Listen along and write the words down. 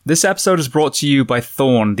This episode is brought to you by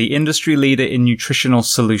Thorne, the industry leader in nutritional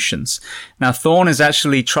solutions. Now, Thorne is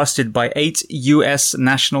actually trusted by 8 US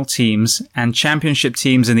national teams and championship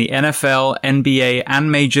teams in the NFL, NBA,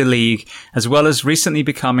 and Major League, as well as recently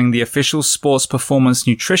becoming the official sports performance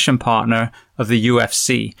nutrition partner of the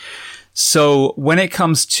UFC. So when it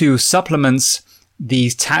comes to supplements, the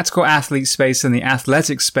tactical athlete space and the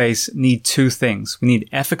athletic space need two things. We need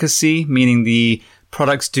efficacy, meaning the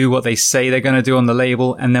products do what they say they're going to do on the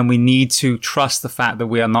label, and then we need to trust the fact that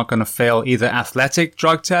we are not going to fail either athletic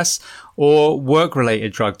drug tests or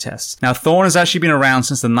work-related drug tests. Now, Thorne has actually been around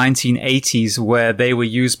since the 1980s, where they were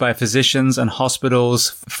used by physicians and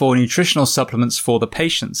hospitals for nutritional supplements for the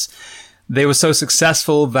patients. They were so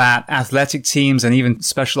successful that athletic teams and even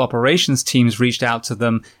special operations teams reached out to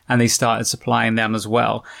them and they started supplying them as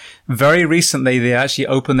well. Very recently, they actually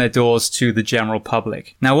opened their doors to the general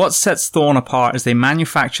public. Now, what sets Thorne apart is they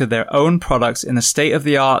manufacture their own products in a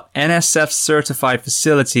state-of-the-art NSF-certified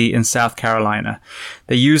facility in South Carolina.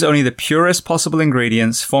 They use only the purest possible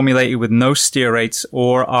ingredients formulated with no stearates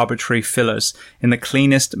or arbitrary fillers in the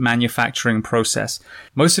cleanest manufacturing process.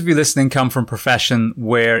 Most of you listening come from a profession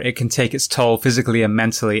where it can take its toll physically and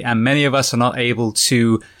mentally, and many of us are not able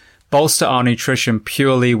to bolster our nutrition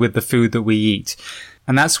purely with the food that we eat.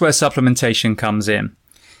 And that's where supplementation comes in.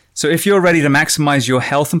 So if you're ready to maximize your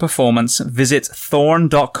health and performance, visit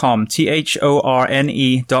thorne.com,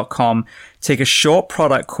 thorne.com. Take a short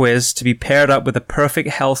product quiz to be paired up with the perfect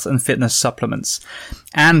health and fitness supplements.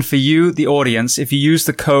 And for you, the audience, if you use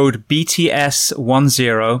the code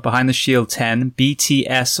BTS10, behind the shield 10,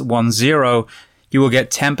 BTS10, you will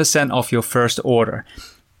get 10% off your first order.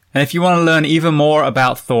 And if you want to learn even more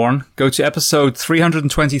about Thorne, go to episode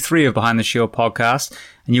 323 of Behind the Shield podcast,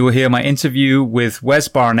 and you will hear my interview with Wes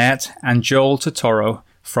Barnett and Joel Totoro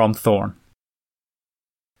from Thorne.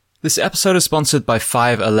 This episode is sponsored by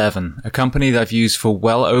 511, a company that I've used for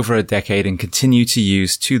well over a decade and continue to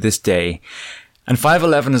use to this day. And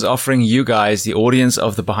 511 is offering you guys, the audience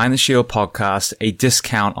of the Behind the Shield podcast, a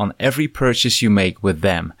discount on every purchase you make with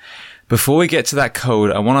them. Before we get to that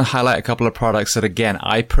code, I want to highlight a couple of products that, again,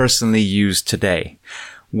 I personally use today.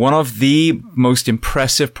 One of the most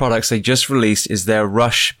impressive products they just released is their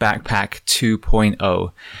Rush Backpack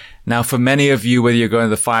 2.0. Now, for many of you, whether you're going to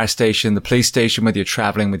the fire station, the police station, whether you're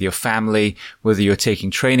traveling with your family, whether you're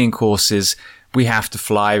taking training courses, we have to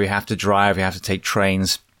fly, we have to drive, we have to take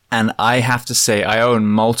trains. And I have to say, I own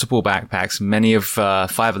multiple backpacks, many of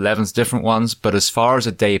 511's different ones, but as far as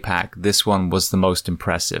a day pack, this one was the most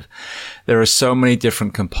impressive. There are so many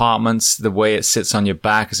different compartments. The way it sits on your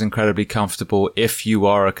back is incredibly comfortable. If you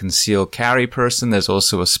are a concealed carry person, there's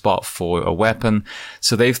also a spot for a weapon.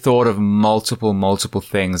 So they've thought of multiple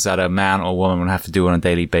things that a man or woman would have to do on a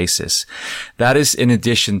daily basis. That is in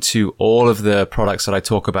addition to all of the products that I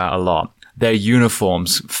talk about a lot. Their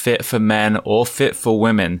uniforms, fit for men or fit for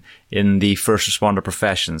women in the first responder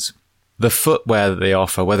professions. The footwear that they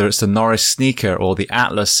offer, whether it's the Norris sneaker or the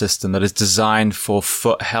Atlas system that is designed for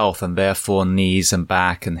foot health and therefore knees and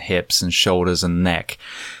back and hips and shoulders and neck.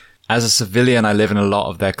 As a civilian, I live in a lot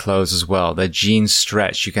of their clothes as well. Their jeans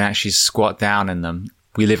stretch. You can actually squat down in them.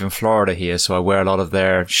 We live in Florida here, so I wear a lot of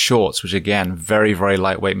their shorts, which again, very, very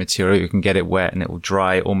lightweight material. You can get it wet and it will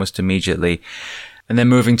dry almost immediately. And then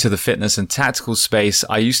moving to the fitness and tactical space,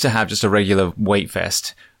 I used to have just a regular weight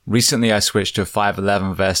vest. Recently, I switched to a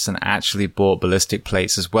 511 vest and actually bought ballistic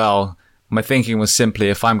plates as well. My thinking was simply,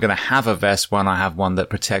 if I'm going to have a vest, why not have one that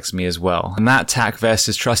protects me as well? And that TAC vest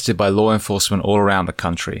is trusted by law enforcement all around the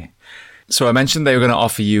country. So I mentioned they were going to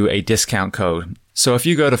offer you a discount code. So if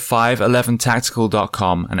you go to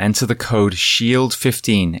 511tactical.com and enter the code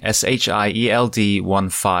SHIELD15,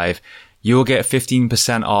 SHIELD15, you'll get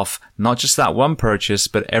 15% off, not just that one purchase,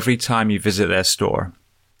 but every time you visit their store.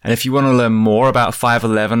 And if you want to learn more about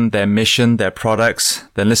 511, their mission, their products,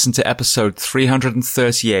 then listen to episode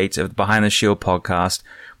 338 of the Behind the Shield podcast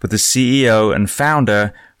with the CEO and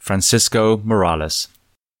founder, Francisco Morales.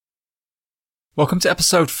 Welcome to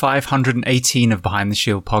episode 518 of Behind the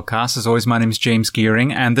Shield podcast. As always, my name is James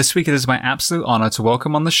Gearing, and this week it is my absolute honor to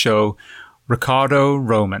welcome on the show Ricardo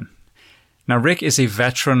Roman. Now, Rick is a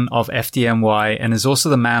veteran of FDNY and is also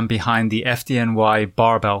the man behind the FDNY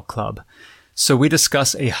Barbell Club. So we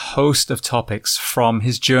discuss a host of topics from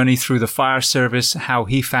his journey through the fire service, how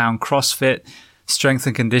he found CrossFit, strength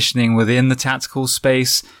and conditioning within the tactical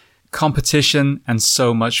space, competition, and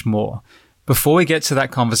so much more. Before we get to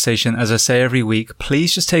that conversation, as I say every week,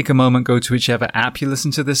 please just take a moment, go to whichever app you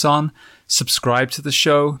listen to this on, subscribe to the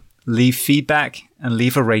show, leave feedback, and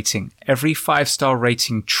leave a rating. Every 5-star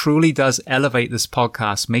rating truly does elevate this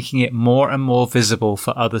podcast, making it more and more visible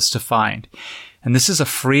for others to find. And this is a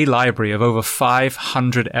free library of over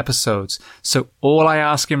 500 episodes. So all I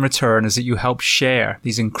ask in return is that you help share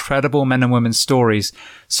these incredible men and women's stories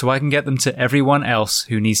so I can get them to everyone else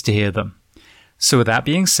who needs to hear them. So with that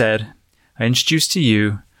being said, I introduce to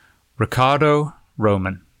you Ricardo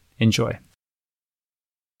Roman. Enjoy.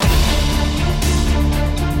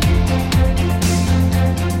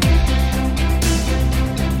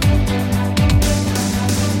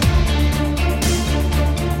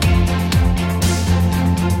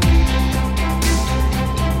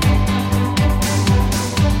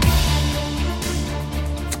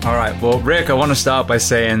 All right. Well, Rick, I want to start by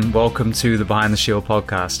saying welcome to the Behind the Shield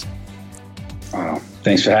podcast.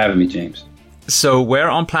 Thanks for having me, James. So where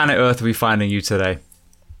on planet Earth are we finding you today?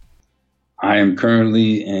 I am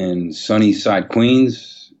currently in sunny side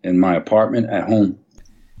Queens in my apartment at home.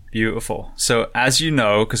 Beautiful. So as you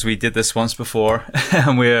know, because we did this once before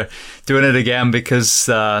and we're doing it again because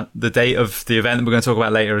the date of the event that we're going to talk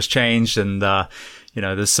about later has changed, and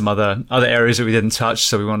there's some other areas that we didn't touch,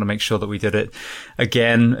 so we want to make sure that we did it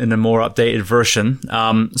again in a more updated version.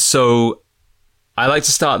 So I like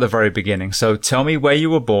to start at the very beginning. So tell me where you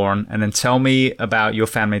were born, and then tell me about your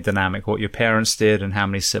family dynamic, what your parents did and how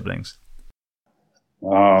many siblings.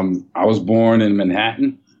 I was born in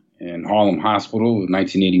Manhattan in Harlem Hospital in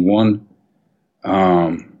 1981.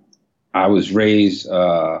 I was raised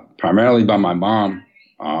primarily by my mom.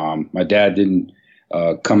 My dad didn't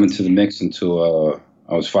come into the mix until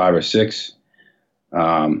I was 5 or 6.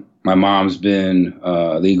 My mom's been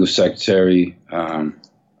legal secretary,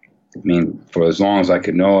 for as long as I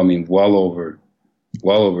could know. Well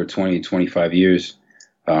over 20, 25 years.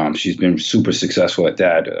 She's been super successful at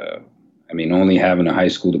that. Only having a high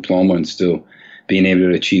school diploma and still being able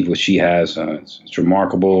to achieve what she has, it's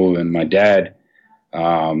remarkable. And my dad,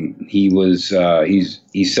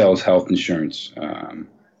 he sells health insurance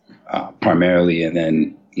primarily, and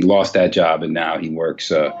then he lost that job, and now he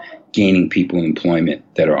works gaining people employment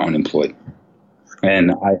that are unemployed.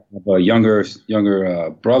 And I have a younger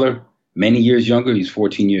brother, many years younger. He's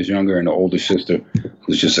 14 years younger, and an older sister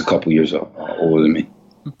who's just a couple years older than me.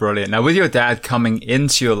 Brilliant. Now, with your dad coming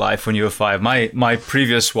into your life when you were 5, my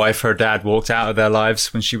previous wife, her dad walked out of their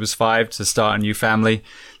lives when she was 5 to start a new family.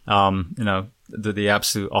 The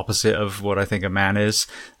absolute opposite of what I think a man is.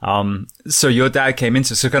 So your dad came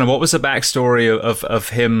into, so kind of what was the backstory of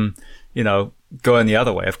him, going the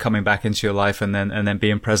other way, of coming back into your life and then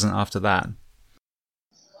being present after that?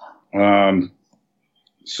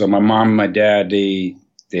 So my mom and my dad, they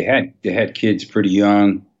had kids pretty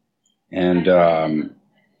young, and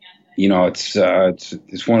it's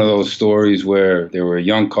one of those stories where they were a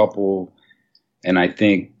young couple, and I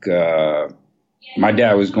think my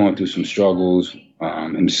dad was going through some struggles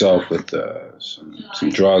himself with some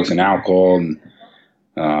drugs and alcohol, and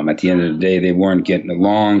at the end of the day, they weren't getting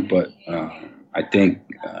along. But I think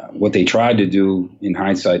what they tried to do, in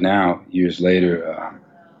hindsight now, years later,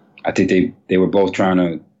 I think they were both trying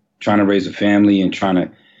to raise a family and trying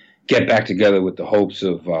to get back together with the hopes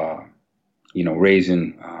of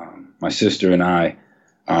raising my sister and I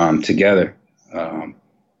together.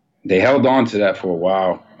 They held on to that for a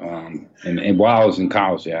while. And while I was in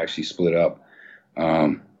college, they actually split up.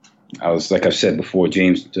 I was, like I said before,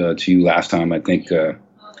 James, to you last time, I think they're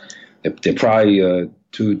probably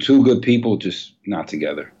two good people, just not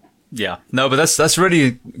together. Yeah, no, but that's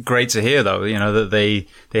really great to hear, though. That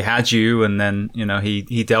they had you, and then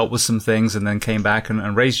he dealt with some things, and then came back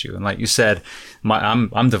and raised you. And like you said,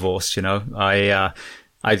 I'm divorced. I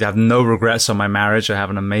have no regrets on my marriage. I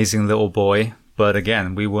have an amazing little boy. But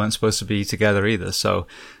again, we weren't supposed to be together either. So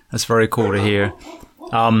that's very cool to hear.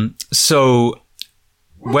 So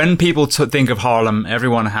when people think of Harlem,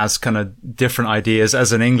 everyone has kind of different ideas.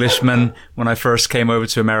 As an Englishman, when I first came over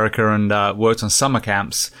to America and worked on summer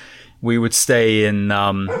camps, we would stay in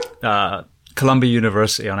Columbia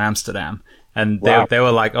University on Amsterdam. And they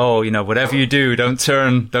were like, oh, whatever you do, don't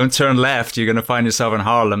turn left. You're going to find yourself in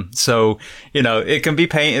Harlem. So, it can be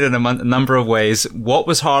painted in a number of ways. What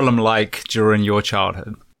was Harlem like during your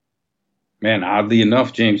childhood? Man, oddly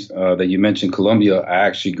enough, James, that you mentioned Columbia, I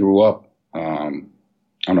actually grew up on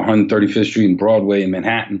 135th Street and Broadway in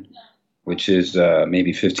Manhattan, which is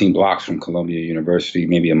maybe 15 blocks from Columbia University,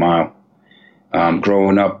 maybe a mile.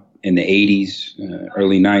 Growing up in the 80s,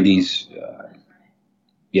 early 90s,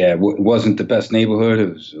 it wasn't the best neighborhood.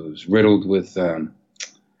 It was riddled with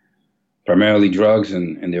primarily drugs,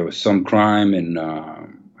 and there was some crime. And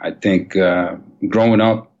I think growing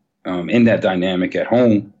up in that dynamic at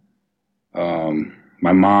home,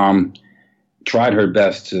 my mom tried her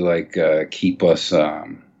best to keep us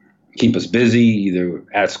busy, either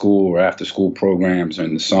at school or after school programs or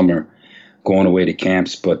in the summer. going away to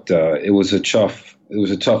camps. But it was a tough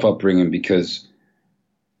upbringing, because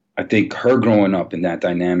I think her growing up in that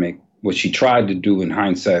dynamic, what she tried to do in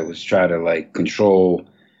hindsight was try to like control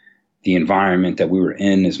the environment that we were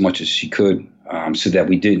in as much as she could, so that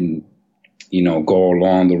we didn't, go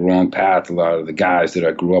along the wrong path. A lot of the guys that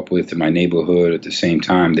I grew up with in my neighborhood at the same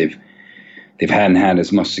time, they've hadn't had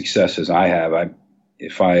as much success as I have.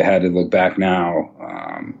 If I had to look back now,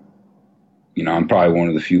 I'm probably one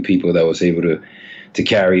of the few people that was able to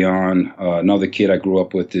carry on. Another kid I grew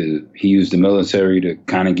up with, he used the military to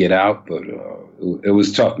kind of get out, but it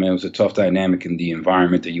was tough, man. It was a tough dynamic in the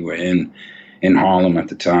environment that you were in Harlem at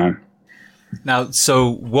the time. Now, so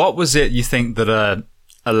what was it you think that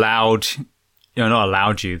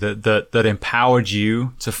that empowered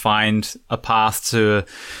you to find a path to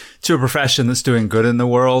a profession that's doing good in the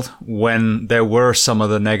world, when there were some of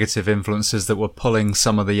the negative influences that were pulling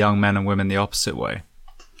some of the young men and women the opposite way?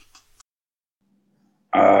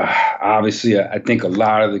 Obviously, I think a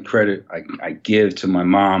lot of the credit I give to my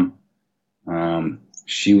mom.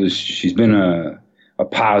 She's been a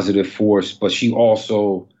positive force, but she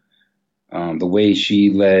also, the way she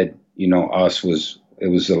led, us it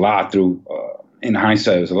was a lot through, in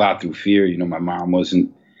hindsight, it was a lot through fear. My mom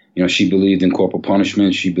wasn't, she believed in corporal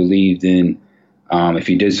punishment. She believed in, if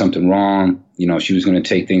you did something wrong, she was going to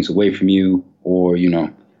take things away from you, or,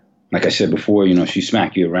 like I said before, she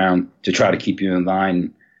smacked you around to try to keep you in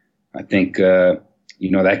line. I think,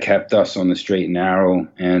 that kept us on the straight and narrow.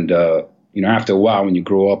 And, after a while, when you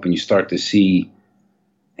grow up and you start to see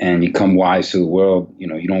and you come wise to the world, you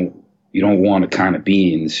don't want to kind of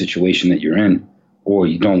be in the situation that you're in, or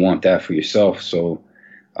you don't want that for yourself. So,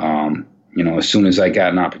 as soon as I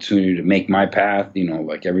got an opportunity to make my path,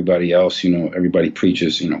 like everybody else, everybody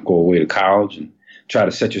preaches, go away to college and try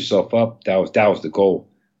to set yourself up. That was the goal.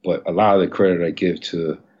 But a lot of the credit I give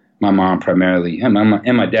to my mom primarily, and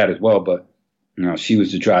my dad as well. But, she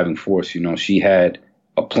was the driving force. She had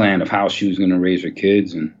a plan of how she was going to raise her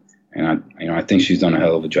kids. And I think she's done a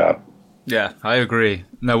hell of a job. Yeah, I agree.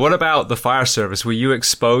 Now, what about the fire service? Were you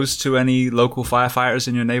exposed to any local firefighters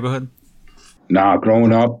in your neighborhood? Nah,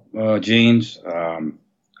 growing up, James,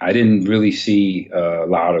 I didn't really see a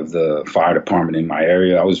lot of the fire department in my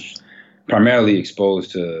area. I was primarily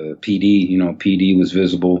exposed to PD. PD was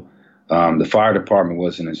visible. The fire department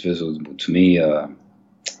wasn't as visible to me.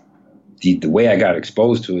 The way I got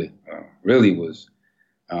exposed to it really was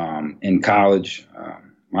in college.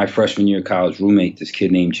 My freshman year of college roommate, this kid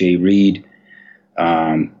named Jay Reed,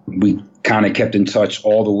 we kind of kept in touch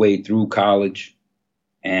all the way through college.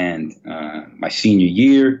 And my senior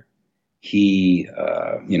year, he,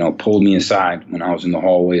 pulled me aside when I was in the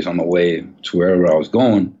hallways on the way to wherever I was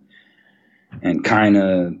going, and kind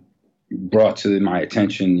of brought to my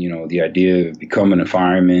attention, the idea of becoming a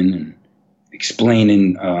fireman, and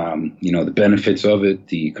explaining, the benefits of it,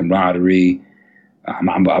 the camaraderie.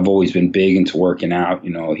 I've always been big into working out.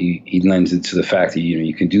 He lends it to the fact that,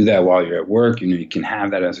 you can do that while you're at work. You can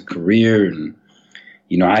have that as a career. And,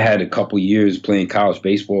 I had a couple years playing college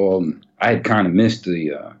baseball, and I had kind of missed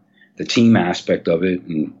the team aspect of it.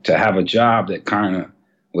 And to have a job that kind of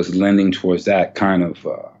was lending towards that kind of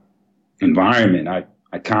environment,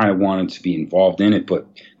 I kind of wanted to be involved in it. But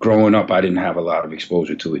growing up, I didn't have a lot of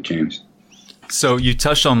exposure to it, James. So you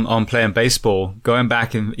touched on playing baseball. Going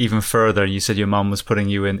back even further, you said your mom was putting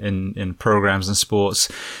you in programs and sports.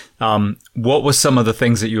 What were some of the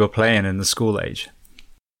things that you were playing in the school age?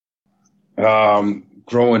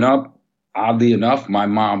 Growing up, oddly enough, my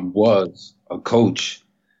mom was a coach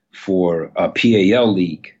for a PAL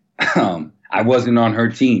league. I wasn't on her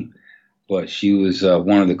team, but she was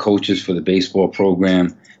one of the coaches for the baseball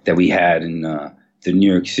program that we had in the New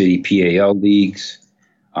York City PAL leagues.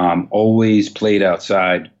 Always played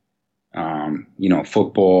outside,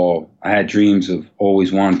 football. I had dreams of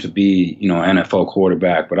always wanting to be, NFL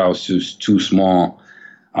quarterback, but I was just too small.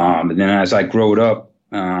 And then as I growed up,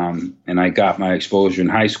 and I got my exposure in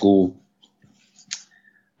high school,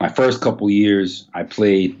 my first couple years, I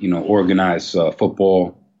played, organized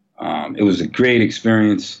football. It was a great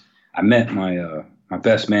experience. I met my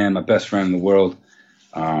best man, my best friend in the world,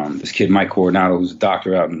 this kid, Mike Coronado, who's a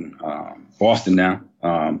doctor out in Boston now.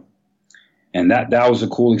 And that was a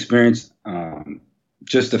cool experience.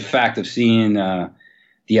 Just the fact of seeing the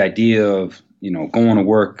idea of, going to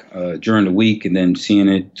work during the week and then seeing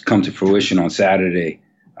it come to fruition on Saturday.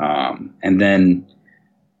 And then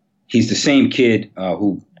he's the same kid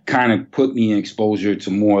who kind of put me in exposure to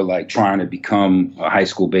more like trying to become a high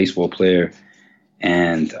school baseball player.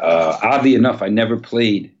 And oddly enough, I never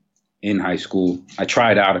played in high school. I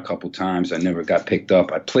tried out a couple times. I never got picked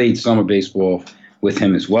up. I played summer baseball with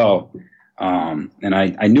him as well. And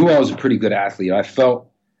I knew I was a pretty good athlete. I felt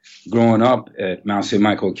growing up at Mount St.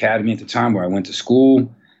 Michael Academy at the time where I went to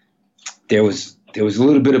school, there was a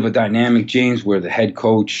little bit of a dynamic, James, where the head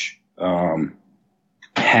coach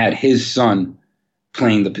had his son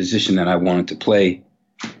playing the position that I wanted to play.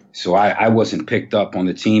 So I wasn't picked up on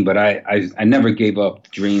the team, but I never gave up the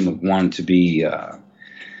dream of wanting to be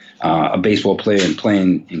a baseball player and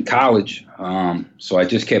playing in college. So I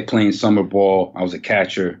just kept playing summer ball. I was a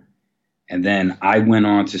catcher. And then I went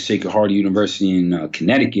on to Sacred Heart University in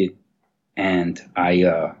Connecticut, and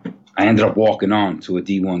I ended up walking on to a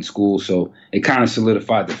D1 school. So it kind of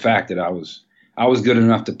solidified the fact that I was good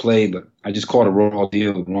enough to play, but I just caught a raw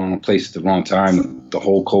deal, wrong place at the wrong time, the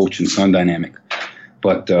whole coach and son dynamic.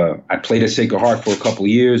 But I played at Sacred Heart for a couple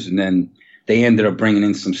of years, and then they ended up bringing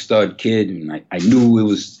in some stud kid. And I knew it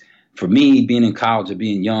was, for me, being in college and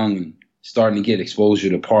being young and starting to get exposure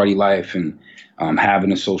to party life and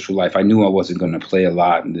having a social life, I knew I wasn't going to play a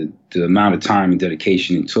lot. And the amount of time and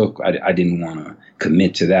dedication it took, I didn't want to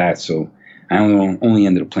commit to that. So I only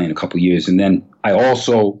ended up playing a couple of years. And then I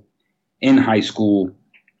also, in high school,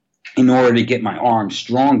 in order to get my arm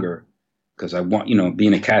stronger, because I want,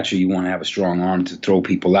 being a catcher, you want to have a strong arm to throw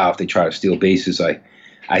people out if they try to steal bases.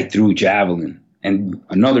 I threw javelin. And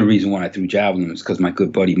another reason why I threw javelin was because my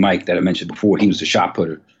good buddy Mike that I mentioned before, he was a shot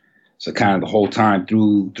putter. So kind of the whole time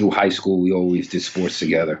through high school, we always did sports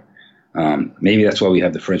together. Maybe that's why we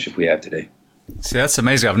have the friendship we have today. See, that's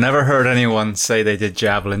amazing. I've never heard anyone say they did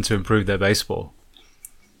javelin to improve their baseball.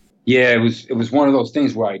 Yeah, it was one of those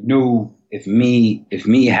things where I knew if me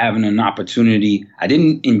having an opportunity, I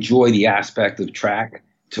didn't enjoy the aspect of track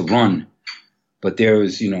to run, but there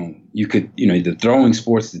was, you could, the throwing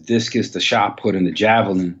sports, the discus, the shot put, and the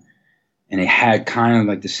javelin, and it had kind of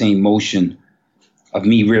like the same motion of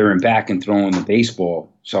me rearing back and throwing the baseball.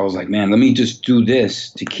 So I was like, man, let me just do this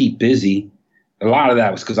to keep busy. A lot of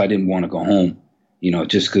that was because I didn't want to go home,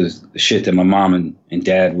 just because the shit that my mom and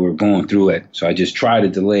dad were going through it. So I just tried to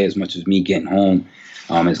delay as much as me getting home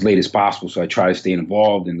as late as possible. So I tried to stay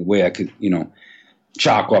involved, and the way I could,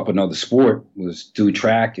 chalk up another sport was do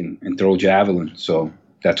track and throw javelin. So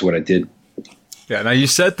that's what I did. Yeah. Now you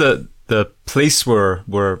said that the police were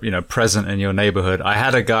present in your neighborhood. I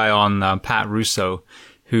had a guy on, Pat Russo,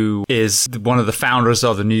 who is one of the founders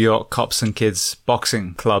of the New York Cops and Kids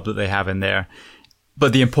boxing club that they have in there.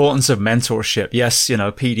 But the importance of mentorship. Yes,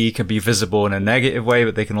 PD can be visible in a negative way,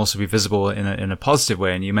 but they can also be visible in a positive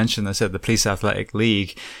way. And you mentioned, I said, the Police Athletic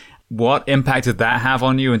League. What impact did that have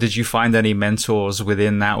on you? And did you find any mentors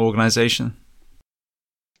within that organization?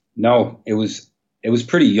 No, it was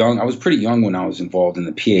pretty young. I was pretty young when I was involved in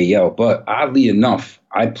the PAL, but oddly enough,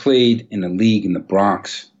 I played in a league in the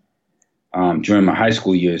Bronx during my high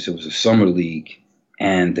school years. It was a summer league,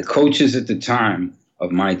 and the coaches at the time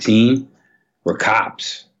of my team were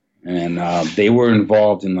cops, and they were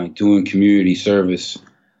involved in like doing community service,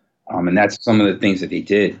 and that's some of the things that they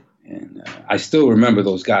did. And I still remember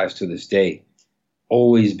those guys to this day,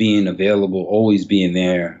 always being available, always being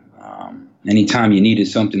there. Anytime you needed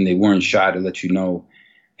something, they weren't shy to let you know,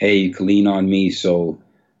 hey, you can lean on me. So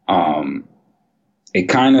it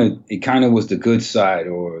kind of was the good side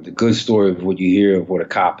or the good story of what you hear of what a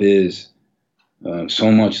cop is.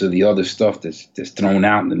 So much of the other stuff that's thrown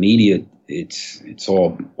out in the media, it's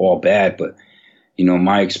all bad. But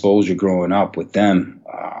my exposure growing up with them,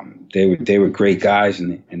 they were great guys,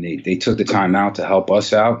 and they took the time out to help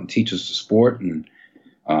us out and teach us the sport. And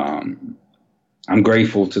I'm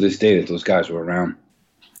grateful to this day that those guys were around.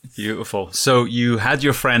 Beautiful. So you had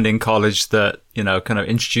your friend in college that, kind of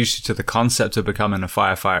introduced you to the concept of becoming a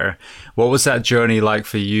firefighter. What was that journey like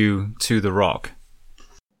for you to the Rock?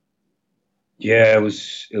 Yeah, it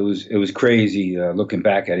was crazy looking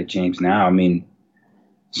back at it, James, now. I mean,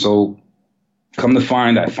 so come to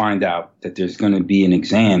find out that there's going to be an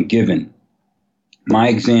exam given. My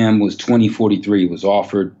exam was 2043, was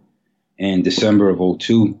offered in December of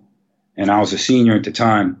 2002. And I was a senior at the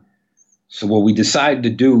time. So what we decided to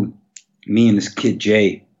do, me and this kid,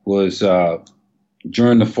 Jay, was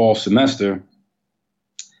during the fall semester,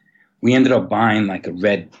 we ended up buying like a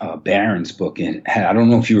Red Baron's book. And I don't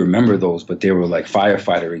know if you remember those, but they were like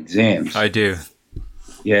firefighter exams. I do.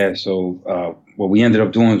 Yeah. So what we ended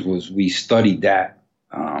up doing was we studied that.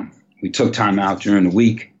 We took time out during the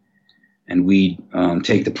week, and we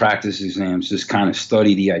take the practice exams, just kind of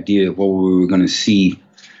study the idea of what we were going to see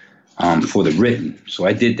for the written. So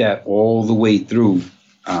I did that all the way through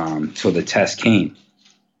till the test came.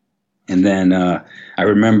 And then I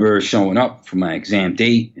remember showing up for my exam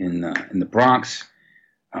date in the Bronx,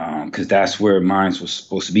 because that's where mine was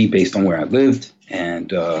supposed to be based on where I lived.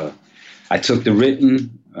 And I took the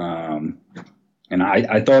written. And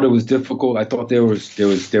I thought it was difficult. I thought there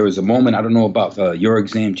was a moment. I don't know about your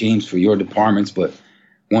exam, James, for your departments, but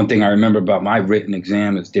one thing I remember about my written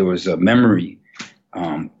exam is there was a memory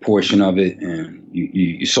portion of it, and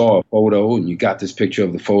you saw a photo, and you got this picture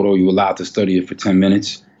of the photo. You were allowed to study it for 10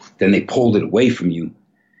 minutes. Then they pulled it away from you,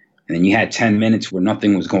 and then you had 10 minutes where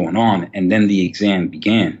nothing was going on, and then the exam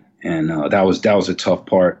began, and that was a tough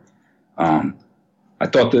part. I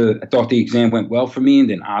thought the exam went well for me, and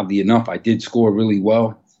then oddly enough, I did score really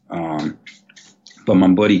well, but my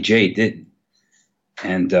buddy Jay didn't.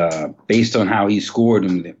 And based on how he scored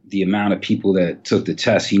and the amount of people that took the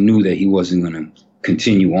test, he knew that he wasn't going to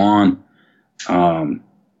continue on.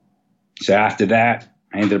 So after that,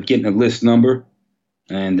 I ended up getting a list number,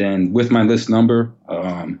 and then with my list number,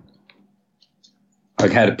 I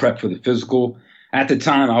had to prep for the physical. At the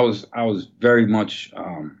time, I was very much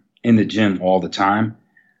in the gym all the time,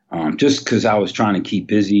 just because I was trying to keep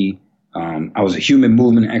busy. I was a human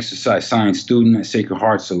movement and exercise science student at Sacred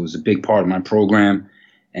Heart, so it was a big part of my program.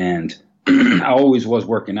 And I always was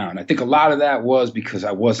working out. And I think a lot of that was because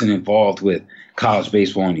I wasn't involved with college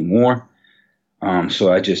baseball anymore.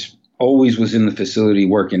 So I just always was in the facility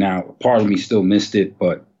working out. Part of me still missed it,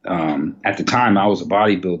 but at the time I was a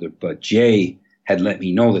bodybuilder. But Jay had let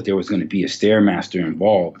me know that there was going to be a Stairmaster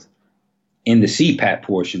involved in the CPAT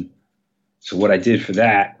portion. So what I did for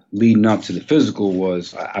that leading up to the physical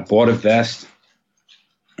was I bought a vest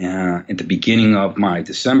at the beginning of my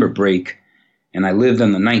December break, and I lived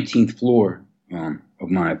on the 19th floor of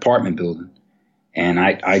my apartment building. And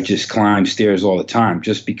I just climbed stairs all the time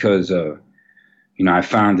just because, I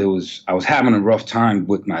found I was having a rough time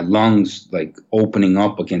with my lungs, like opening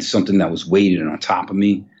up against something that was weighted on top of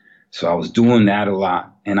me. So I was doing that a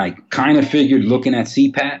lot. And I kind of figured, looking at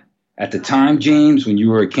CPAT at the time, James, when you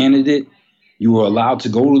were a candidate, you were allowed to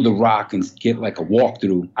go to the Rock and get like a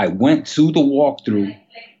walkthrough. I went to the walkthrough,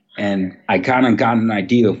 and I kind of got an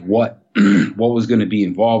idea of what was going to be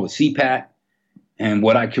involved with CPAT. And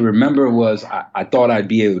what I can remember was I thought I'd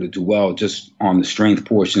be able to do well just on the strength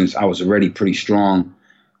portions. I was already pretty strong.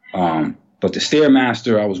 But the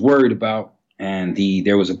Stairmaster I was worried about. And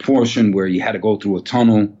there was a portion where you had to go through a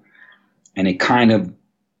tunnel. And it kind of,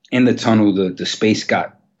 in the tunnel, the space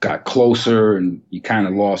got closer, and you kind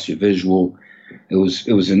of lost your visual. It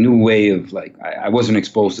was a new way of, like, I wasn't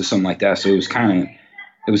exposed to something like that. So it was kind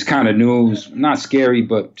of new. It was not scary,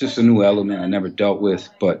 but just a new element I never dealt with.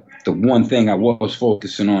 But the one thing I was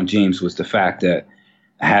focusing on, James, was the fact that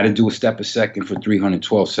I had to do a step a second for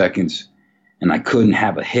 312 seconds, and I couldn't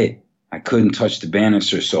have a hit. I couldn't touch the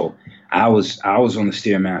banister. So I was on the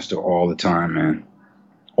Stairmaster all the time, man,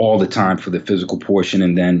 all the time for the physical portion,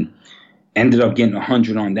 and then ended up getting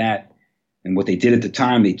 100 on that. And what they did at the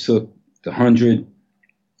time, they took the 100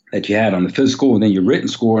 that you had on the physical and then your written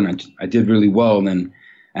score, and I did really well. And then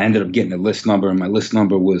I ended up getting a list number, and my list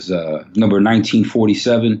number was number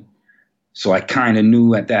 1947. So I kind of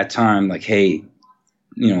knew at that time, like, hey,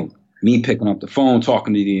 me picking up the phone,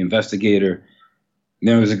 talking to the investigator,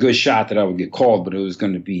 there was a good shot that I would get called, but it was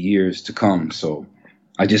going to be years to come. So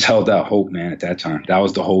I just held out hope, man, at that time. That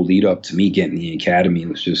was the whole lead up to me getting the academy.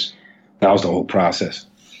 That was the whole process.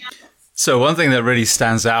 So one thing that really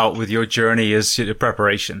stands out with your journey is your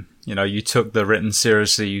preparation. You took the written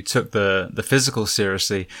seriously, you took the physical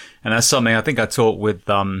seriously. And that's something I think I talked with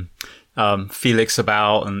Felix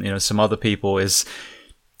about, and some other people, is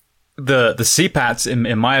the CPATs,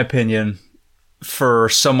 in my opinion, for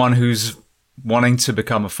someone who's wanting to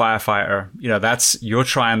become a firefighter, you're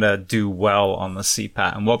trying to do well on the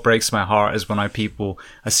CPAT. And what breaks my heart is when I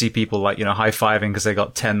see people like, high-fiving because they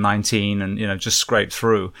got 10-19 and, just scraped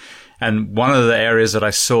through. And one of the areas that I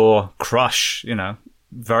saw crush,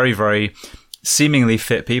 very, very seemingly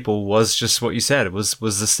fit people was just what you said. It was the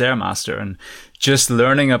Stairmaster, and just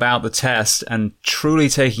learning about the test and truly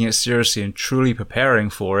taking it seriously and truly preparing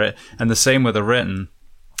for it. And the same with the written.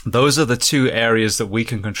 Those are the two areas that we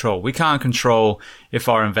can control. We can't control if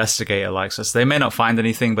our investigator likes us. They may not find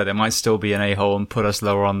anything, but they might still be an a-hole and put us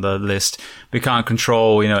lower on the list. We can't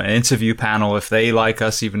control, an interview panel if they like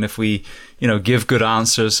us, even if we, give good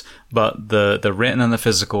answers. But the written and the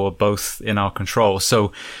physical are both in our control.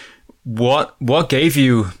 So what gave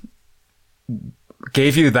you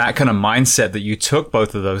that kind of mindset that you took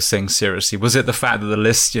both of those things seriously? Was it the fact that the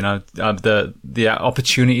list, the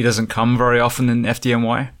opportunity doesn't come very often in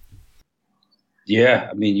FDNY? Yeah,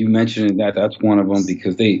 I mean, you mentioned that's one of them,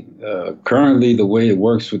 because they currently, the way it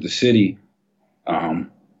works with the city,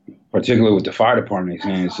 particularly with the fire department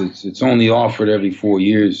exams, it's only offered every 4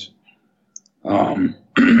 years.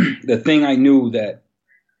 The thing I knew that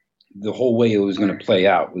the whole way it was going to play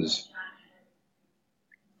out was,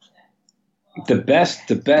 the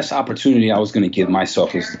best opportunity I was going to give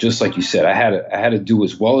myself was just like you said. I had to do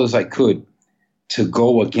as well as I could to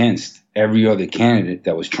go against every other candidate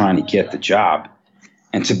that was trying to get the job.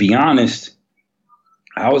 And to be honest,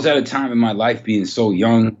 I was at a time in my life being so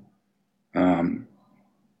young. Um,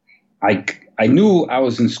 I knew I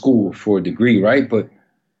was in school for a degree, right? But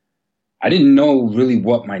I didn't know really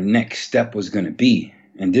what my next step was going to be.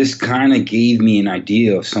 And this kind of gave me an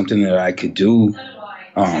idea of something that I could do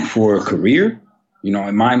for a career. You know,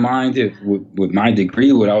 in my mind, with my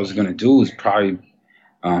degree, what I was going to do was probably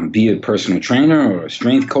be a personal trainer or a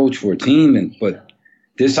strength coach for a team. But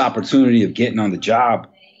this opportunity of getting on the job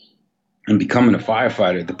and becoming a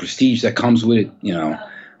firefighter, the prestige that comes with it,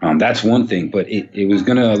 that's one thing. But it was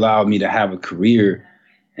going to allow me to have a career.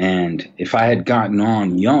 And if I had gotten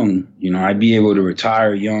on young, I'd be able to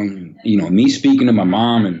retire young. Me speaking to my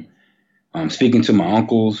mom and speaking to my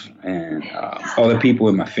uncles and other people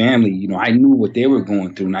in my family, I knew what they were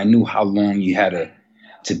going through, and I knew how long you had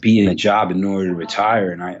to be in a job in order to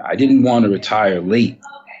retire. And I didn't want to retire late,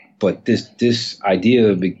 but this idea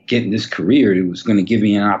of getting this career, it was going to give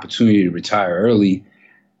me an opportunity to retire early,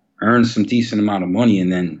 earn some decent amount of money.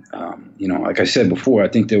 And then, like I said before, I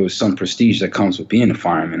think there was some prestige that comes with being a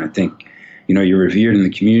fireman. I think, you're revered in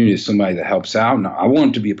the community as somebody that helps out. And I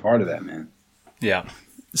wanted to be a part of that, man. Yeah.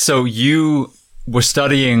 So you were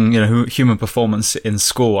studying, human performance in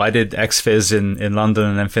school. I did ex-phys in London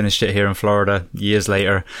and then finished it here in Florida years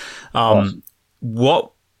later. Awesome.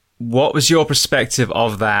 What was your perspective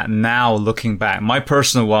of that now looking back? My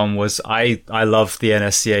personal one was I love the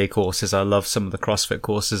NSCA courses. I love some of the CrossFit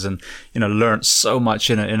courses and, learned so much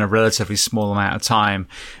in a relatively small amount of time.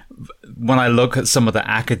 When I look at some of the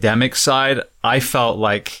academic side, I felt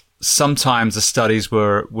like sometimes the studies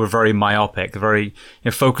were very myopic, very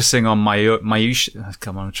focusing on minutia.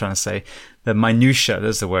 Come on, I'm trying to say the minutia.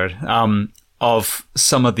 There's the word of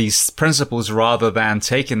some of these principles, rather than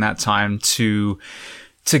taking that time to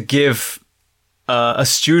give a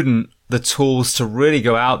student the tools to really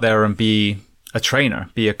go out there and be a trainer,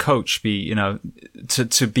 be a coach, be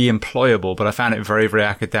to be employable. But I found it very, very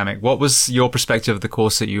academic. What was your perspective of the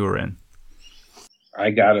course that you were in?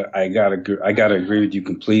 I gotta agree with you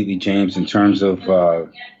completely, James. In terms of,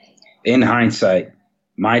 in hindsight,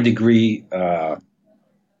 my degree,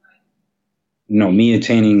 me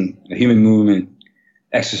attaining a human movement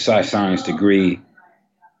exercise science degree,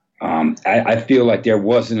 I feel like there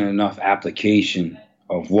wasn't enough application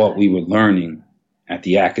of what we were learning at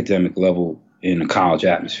the academic level in a college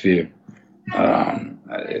atmosphere.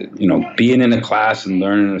 Being in a class and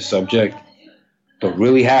learning a subject, but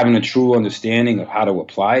really having a true understanding of how to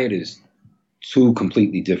apply it is two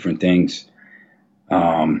completely different things.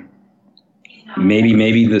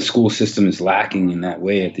 Maybe the school system is lacking in that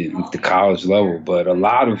way at the college level, but a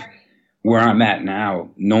lot of where I'm at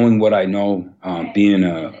now, knowing what I know, being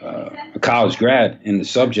a college grad in the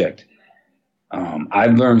subject,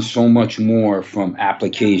 I've learned so much more from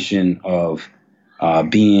application of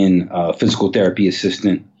being a physical therapy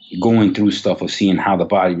assistant, going through stuff of seeing how the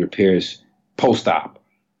body repairs post-op,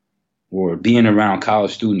 or being around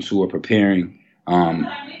college students who are preparing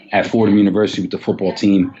at Fordham University with the football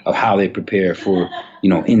team, of how they prepare for,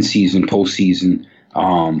 in-season, post-season,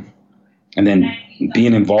 and then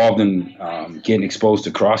being involved in getting exposed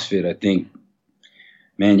to CrossFit. I think,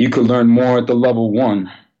 man, you could learn more at the level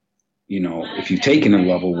one, if you've taken a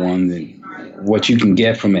level one, than what you can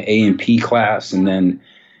get from an A&P class, and then,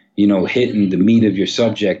 hitting the meat of your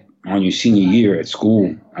subject on your senior year at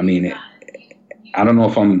school. I mean, I don't know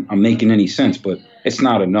if I'm making any sense, but it's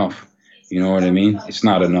not enough. You know what I mean? It's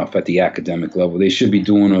not enough at the academic level. They should be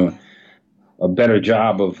doing a better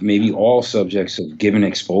job of maybe all subjects of giving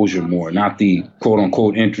exposure more, not the quote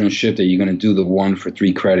unquote internship that you're going to do the 1 for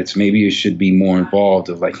 3 credits. Maybe it should be more involved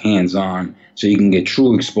of like hands-on, so you can get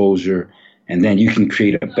true exposure, and then you can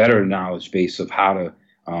create a better knowledge base of how to,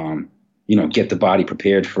 get the body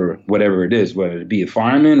prepared for whatever it is, whether it be a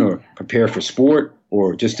fireman or prepare for sport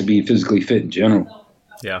or just to be physically fit in general.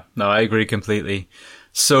 Yeah, no, I agree completely.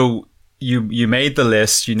 So you made the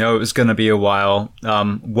list, it was going to be a while.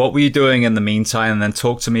 What were you doing in the meantime? And then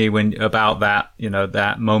talk to me about that,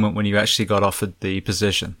 that moment when you actually got offered the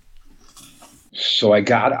position. So I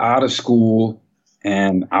got out of school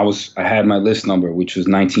and I had my list number, which was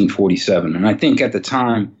 1947. And I think at the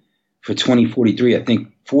time for 2043, I think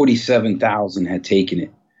 47,000 had taken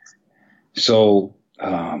it. So,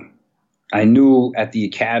 I knew at the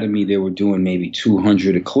academy they were doing maybe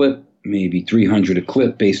 200 a clip, maybe 300 a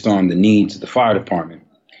clip based on the needs of the fire department.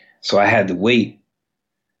 So I had to wait.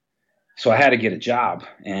 So I had to get a job.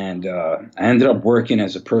 And I ended up working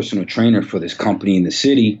as a personal trainer for this company in the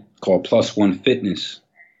city. called Plus One Fitness.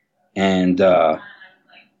 And I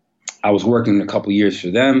was working a couple years for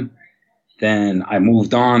them. Then I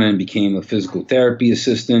moved on and became a physical therapy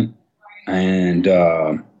assistant. And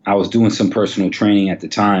I was doing some personal training at the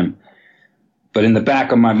time. But in the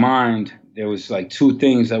back of my mind, there was like two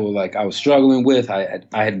things that were like I was struggling with. I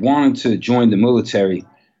had wanted to join the military,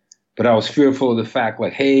 but I was fearful of the fact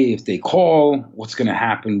like, hey, if they call, what's going to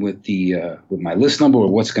happen with my list number, or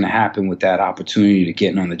what's going to happen with that opportunity to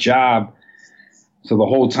getting on the job? So the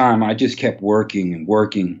whole time I just kept working and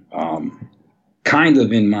working, kind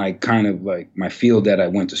of in my my field that I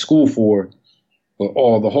went to school for, but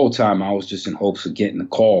the whole time I was just in hopes of getting a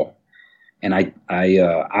call. And I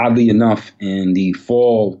oddly enough, in the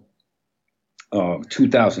fall of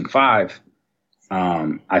 2005,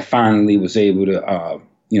 I finally was able to,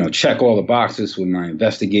 check all the boxes with my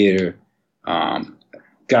investigator.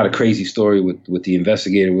 Got a crazy story with the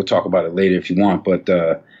investigator. We'll talk about it later if you want. But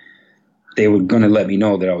they were going to let me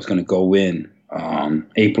know that I was going to go in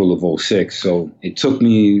April of 06. So it took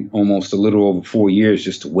me almost a little over 4 years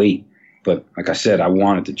just to wait. But like I said, I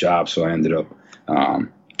wanted the job, so I ended up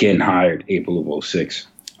getting hired April of 06.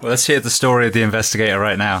 Well, let's hear the story of the investigator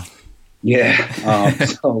right now. Yeah.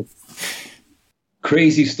 So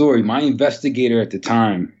crazy story. My investigator at the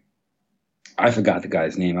time, I forgot the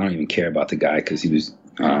guy's name. I don't even care about the guy because he was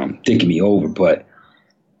thinking me over. But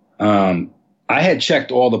I had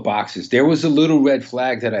checked all the boxes. There was a little red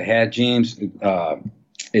flag that I had, James.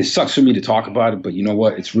 It sucks for me to talk about it, but you know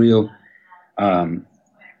what? It's real.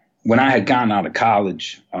 When I had gotten out of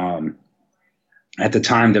college, at the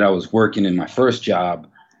time that I was working in my first job,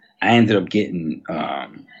 I ended up getting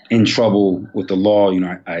in trouble with the law.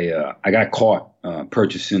 I got caught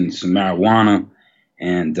purchasing some marijuana,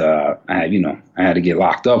 and I had to get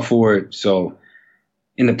locked up for it. So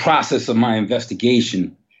in the process of my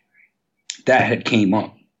investigation, that had came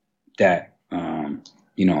up that,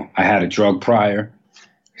 I had a drug prior.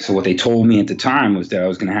 So what they told me at the time was that I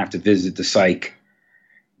was going to have to visit the psych,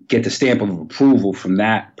 get the stamp of approval from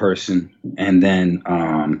that person, and then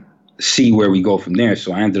see where we go from there.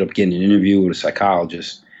 So I ended up getting an interview with a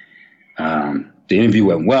psychologist. The interview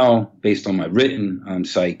went well based on my written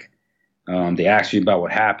psych. They asked me about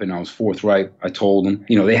what happened. I was forthright. I told them,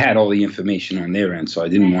 they had all the information on their end, so I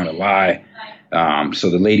didn't want to lie. So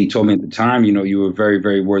the lady told me at the time, you were a very,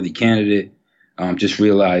 very worthy candidate. Just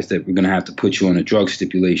realized that we're going to have to put you on a drug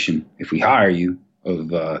stipulation if we hire you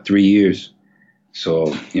of 3 years.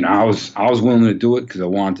 So, I was willing to do it because I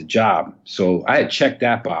wanted the job. So I had checked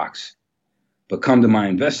that box, but come to my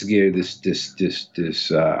investigator,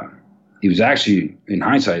 he was actually, in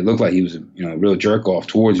hindsight, it looked like he was, a real jerk off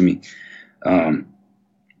towards me. The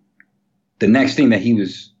next thing that he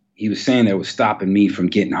was saying that was stopping me from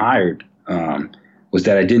getting hired was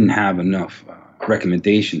that I didn't have enough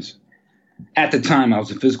recommendations. At the time, I was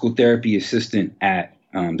a physical therapy assistant at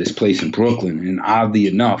this place in Brooklyn, and oddly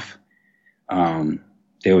enough,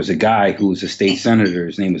 there was a guy who was a state senator.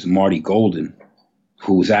 His name was Marty Golden,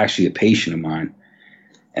 who was actually a patient of mine.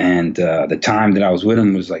 And the time that I was with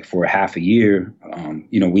him was like for a half a year.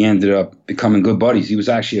 We ended up becoming good buddies. He was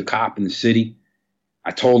actually a cop in the city.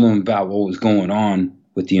 I told him about what was going on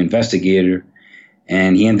with the investigator,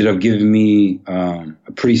 and he ended up giving me a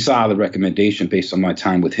pretty solid recommendation based on my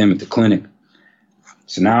time with him at the clinic.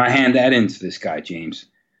 So now I hand that in to this guy, James.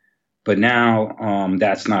 But now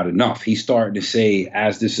that's not enough. He's starting to say,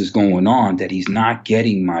 as this is going on, that he's not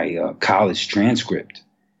getting my college transcript,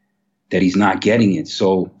 that he's not getting it.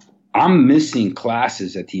 So I'm missing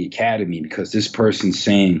classes at the academy because this person's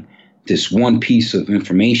saying this one piece of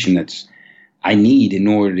information that's I need in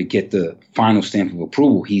order to get the final stamp of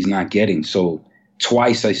approval, he's not getting. So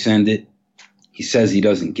twice I send it. He says he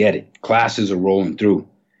doesn't get it. Classes are rolling through.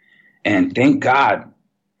 And thank God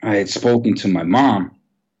I had spoken to my mom.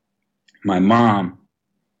 My mom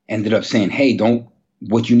ended up saying, hey,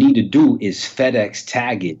 what you need to do is FedEx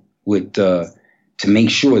tag it with, to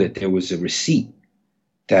make sure that there was a receipt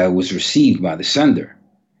that was received by the sender.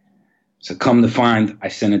 So come to find, I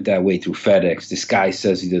sent it that way through FedEx. This guy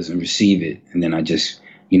says he doesn't receive it. And then I just,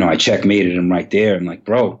 I checkmated him right there. I'm like,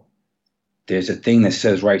 bro, there's a thing that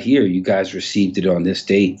says right here, you guys received it on this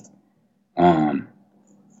date. Then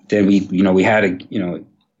we had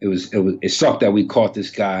it sucked that we caught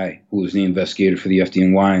this guy who was the investigator for the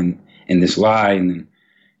FDNY in this lie. And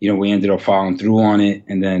then, we ended up following through on it.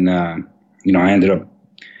 And then, I ended up,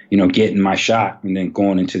 getting my shot and then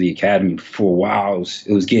going into the academy. For a while,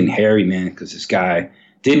 it was getting hairy, man, because this guy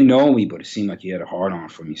didn't know me, but it seemed like he had a hard on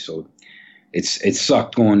for me. So it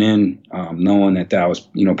sucked going in, knowing that was,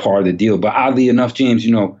 part of the deal. But oddly enough, James,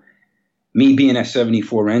 me being at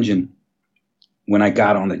 74 engine, when I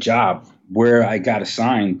got on the job, where I got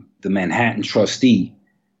assigned, the Manhattan trustee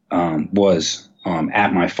was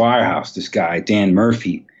at my firehouse, this guy, Dan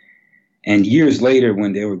Murphy. And years later,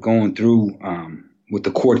 when they were going through with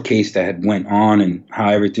the court case that had went on and how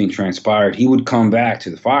everything transpired, he would come back to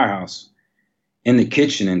the firehouse in the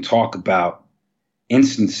kitchen and talk about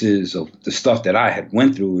instances of the stuff that I had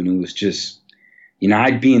went through. And it was just,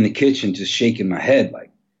 I'd be in the kitchen just shaking my head like,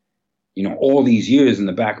 all these years in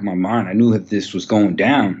the back of my mind, I knew that this was going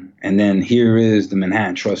down. And then here is the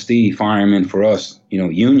Manhattan trustee, fireman for us,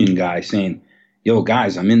 union guy saying, yo,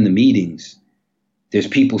 guys, I'm in the meetings. There's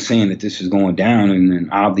people saying that this is going down. And then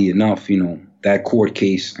oddly enough, that court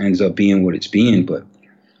case ends up being what it's being. But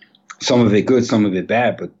some of it good, some of it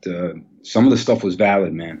bad. But some of the stuff was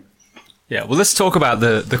valid, man. Yeah, well, let's talk about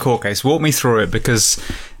the court case. Walk me through it, because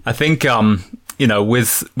I think,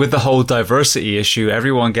 with the whole diversity issue,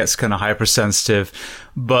 everyone gets kind of hypersensitive.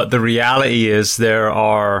 But the reality is there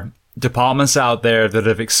are departments out there that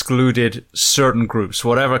have excluded certain groups,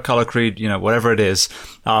 whatever color, creed, whatever it is,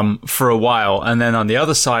 for a while. And then on the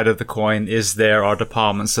other side of the coin is there are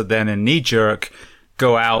departments that then in knee-jerk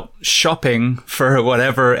go out shopping for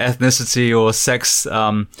whatever ethnicity or sex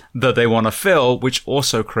that they want to fill, which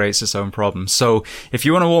also creates its own problem. So if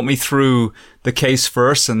you want to walk me through the case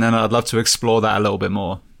first, and then I'd love to explore that a little bit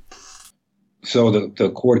more. So the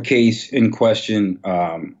court case in question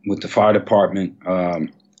with the fire department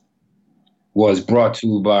was brought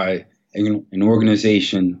to by an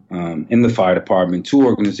organization in the fire department, two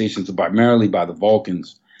organizations, primarily by the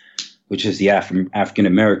Vulcans, which is the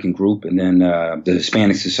African-American group. And then the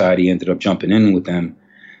Hispanic Society ended up jumping in with them.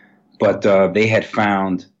 But they had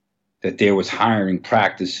found that there was hiring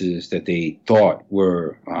practices that they thought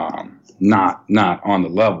were not on the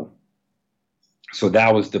level. So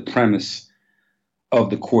that was the premise of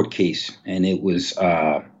the court case. And it was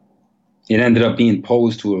it ended up being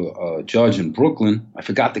posed to a judge in Brooklyn. I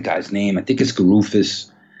forgot the guy's name. I think it's Garufis.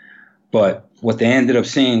 But what they ended up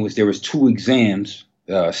saying was there was two exams,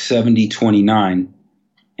 7029,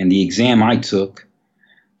 and the exam I took,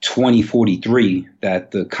 2043,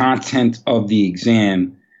 that the content of the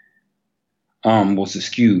exam was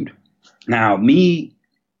skewed. Now, me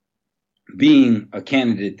being a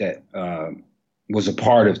candidate that was a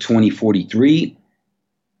part of 2043,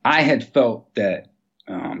 I had felt that,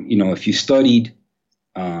 if you studied,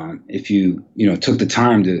 if you took the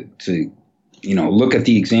time to look at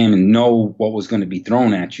the exam and know what was going to be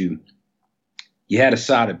thrown at you, you had a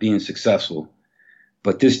shot at being successful.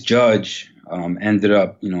 But this judge ended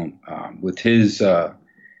up, with his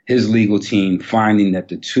legal team finding that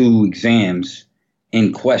the two exams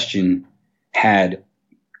in question had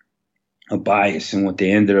a bias. And what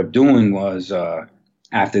they ended up doing was,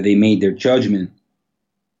 after they made their judgment,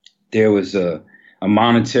 there was a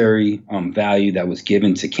monetary value that was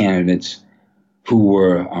given to candidates who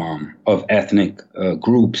were of ethnic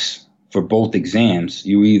groups for both exams.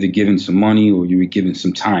 You were either given some money or you were given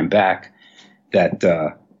some time back that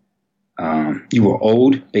you were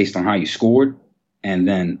owed based on how you scored. And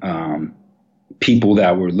then people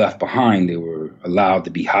that were left behind, they were allowed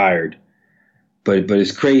to be hired. But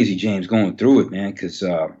it's crazy, James, going through it, man, because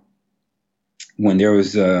when there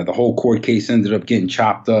was the whole court case ended up getting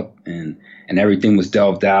chopped up and everything was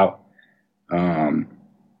delved out,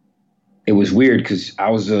 it was weird because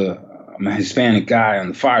I'm a Hispanic guy on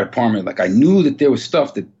the fire department. Like, I knew that there was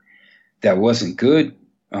stuff that wasn't good,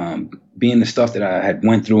 being the stuff that I had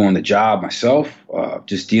went through on the job myself,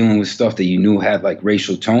 just dealing with stuff that you knew had like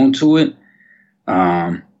racial tone to it.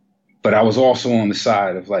 But I was also on the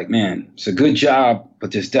side of like, man, it's a good job,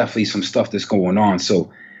 but there's definitely some stuff that's going on.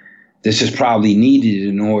 So this is probably needed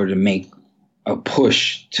in order to make a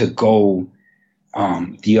push to go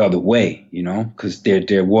the other way, because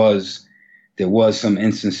there was some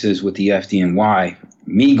instances with the FDNY,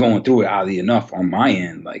 me going through it, oddly enough, on my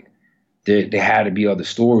end, like there had to be other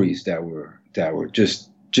stories that were just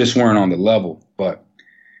weren't on the level. But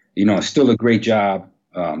it's still a great job.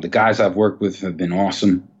 The guys I've worked with have been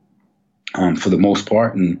awesome for the most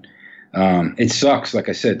part, and it sucks, like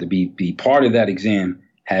I said, to be part of that exam,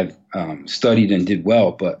 have studied and did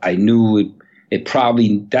well, but I knew that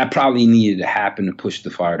probably needed to happen to push the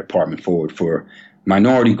fire department forward for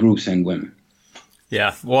minority groups and women.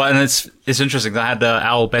 Yeah, well, and it's interesting. I had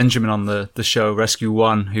Al Benjamin on the show, Rescue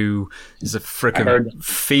One, who is a freaking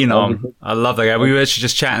phenom. I love that guy. We were actually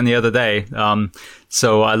just chatting the other day.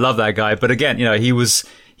 So I love that guy. But again, he was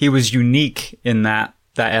unique in that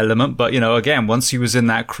element. But again, once he was in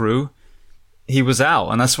that crew, he was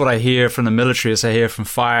out. And that's what I hear from the military, as I hear from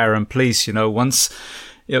fire and police. Once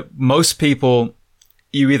most people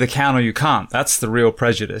you either can or you can't. That's the real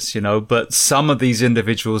prejudice, you know. But some of these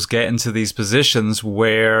individuals get into these positions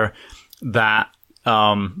where that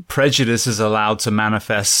prejudice is allowed to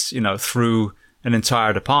manifest, you know, through an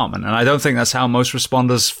entire department. And I don't think that's how most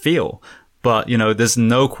responders feel. But, you know, there's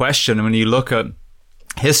no question when you look at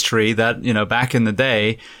history that, you know, back in the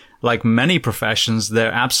day, like many professions,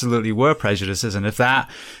 there absolutely were prejudices. And if that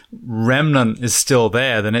remnant is still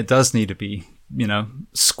there, then it does need to be, you know,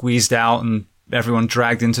 squeezed out and everyone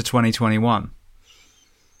dragged into 2021.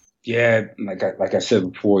 Yeah, like I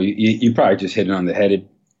said before, you probably just hit it on the head.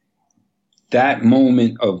 That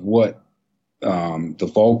moment of what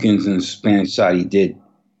the Vulcans and the Spanish Society did,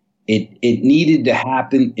 it needed to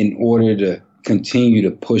happen in order to continue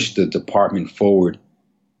to push the department forward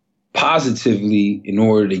positively, in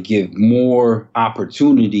order to give more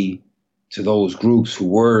opportunity to those groups who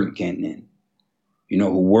weren't getting in, you know,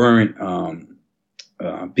 who weren't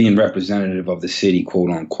being representative of the city, quote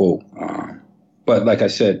unquote. But like I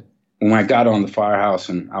said, when I got on the firehouse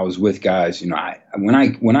and I was with guys, you know,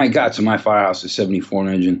 when I got to my firehouse, the 74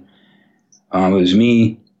 engine, it was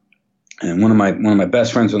me and one of my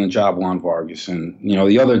best friends on the job, Juan Vargas, and you know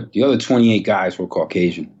the other 28 guys were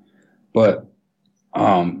Caucasian, but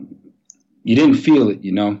you didn't feel it,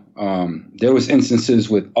 you know. There was instances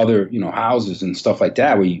with other, you know, houses and stuff like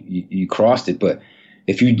that where you crossed it, but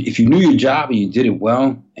if you knew your job and you did it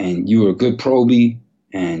well and you were a good probie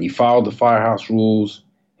and you followed the firehouse rules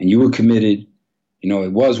and you were committed, you know,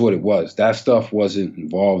 it was what it was. That stuff wasn't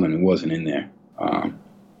involved and it wasn't in there.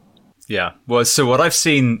 Yeah. Well, so what I've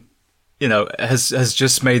seen, you know, has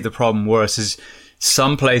just made the problem worse is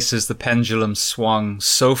some places the pendulum swung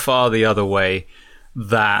so far the other way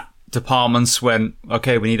that departments went,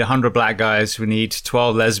 okay, we need 100 black guys, we need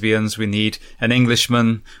 12 lesbians, we need an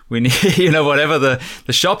Englishman, we need, you know, whatever the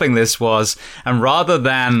shopping list was. And rather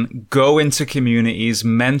than go into communities,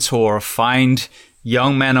 mentor, find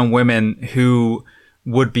young men and women who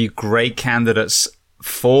would be great candidates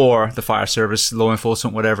for the fire service, law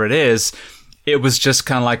enforcement, whatever it is, it was just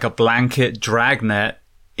kind of like a blanket dragnet.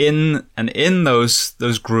 In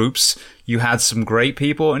those groups, you had some great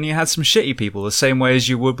people and you had some shitty people, the same way as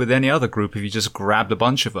you would with any other group if you just grabbed a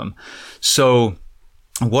bunch of them. So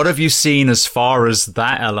what have you seen as far as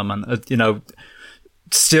that element? You know,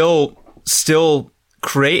 still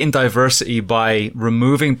creating diversity by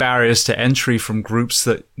removing barriers to entry from groups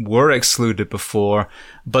that were excluded before,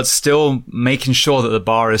 but still making sure that the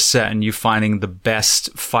bar is set and you finding the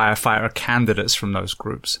best firefighter candidates from those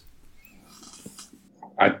groups.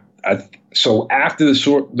 So after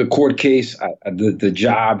the court case, the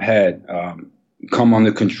job had come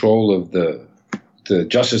under control of the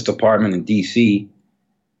Justice Department in D.C.,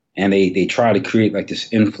 and they try to create like this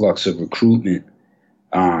influx of recruitment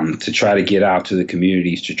to try to get out to the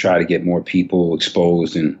communities, to try to get more people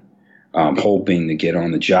exposed and hoping to get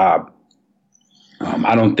on the job.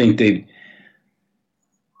 I don't think they've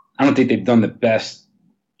done the best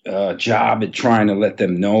job at trying to let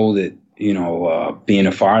them know that, you know, being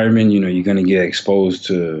a fireman, you know, you're going to get exposed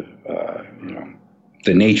to, you know,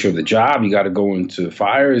 the nature of the job. You got to go into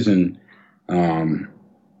fires and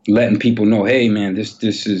letting people know, hey, man,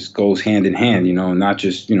 this goes hand in hand, you know, not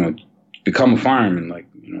just, you know, become a fireman, like,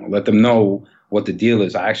 you know, let them know what the deal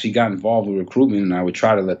is. I actually got involved with recruitment, and I would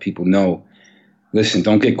try to let people know, listen,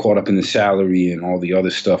 don't get caught up in the salary and all the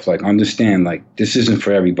other stuff. Like, understand, like, this isn't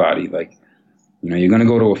for everybody. Like, you know, you're going to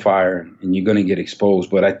go to a fire and you're going to get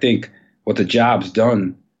exposed. But I think what the job's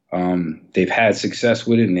done, they've had success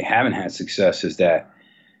with it and they haven't had success, is that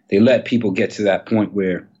they let people get to that point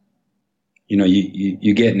where, you know,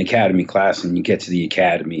 you get an academy class and you get to the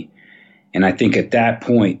academy. And I think at that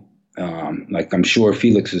point, like I'm sure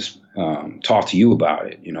Felix has talked to you about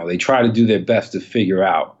it, you know, they try to do their best to figure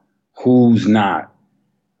out who's not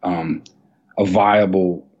a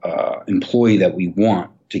viable employee that we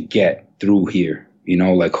want to get through here. You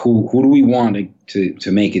know, like who do we want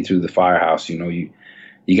to make it through the firehouse? You know,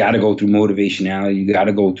 you got to go through motivationality. You got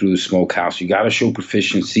to go through the smokehouse. You got to show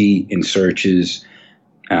proficiency in searches,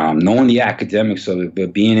 knowing the academics of it,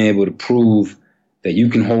 but being able to prove that you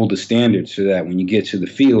can hold the standard so that when you get to the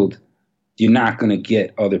field, you're not going to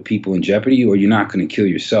get other people in jeopardy, or you're not going to kill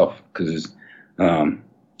yourself. Because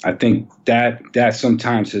I think that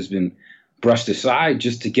sometimes has been brushed aside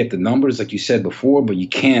just to get the numbers, like you said before, but you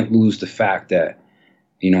can't lose the fact that,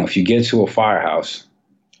 you know, if you get to a firehouse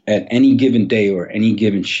at any given day or any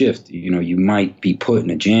given shift, you know, you might be put in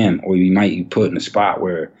a jam, or you might be put in a spot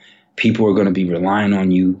where people are going to be relying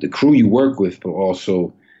on you, the crew you work with, but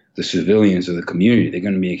also the civilians of the community. They're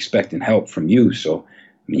going to be expecting help from you. So,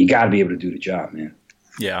 I mean, you got to be able to do the job, man.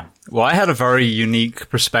 Yeah. Well, I had a very unique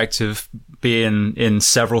perspective being in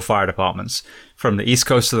several fire departments, from the East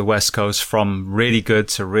Coast to the West Coast, from really good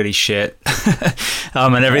to really shit,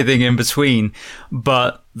 and everything in between.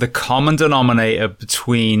 But the common denominator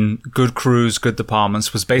between good crews, good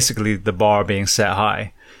departments, was basically the bar being set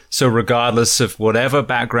high. So regardless of whatever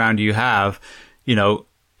background you have, you know,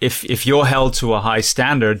 if you're held to a high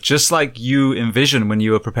standard, just like you envisioned when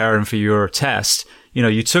you were preparing for your test, you know,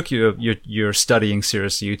 you took your studying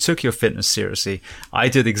seriously, you took your fitness seriously. I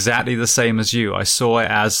did exactly the same as you. I saw it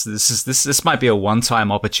as this might be a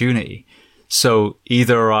one-time opportunity. So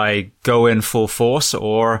either I go in full force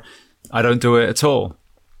or I don't do it at all.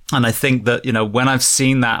 And I think that, you know, when I've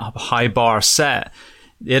seen that high bar set,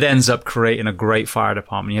 it ends up creating a great fire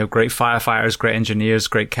department. You have great firefighters, great engineers,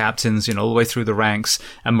 great captains, you know, all the way through the ranks.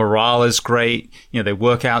 And morale is great. You know, they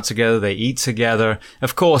work out together, they eat together.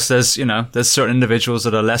 Of course, there's certain individuals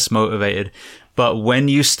that are less motivated. But when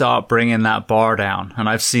you start bringing that bar down, and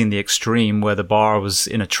I've seen the extreme where the bar was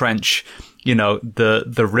in a trench, you know,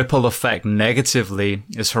 the ripple effect negatively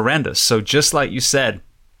is horrendous. So just like you said,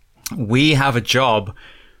 we have a job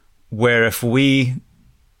where if we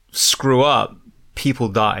screw up, people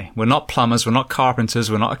die. We're not plumbers, we're not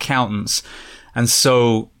carpenters, we're not accountants. And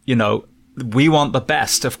so, you know, we want the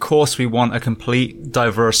best. Of course, we want a complete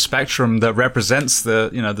diverse spectrum that represents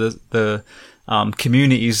the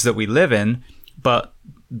communities that we live in. But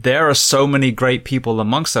there are so many great people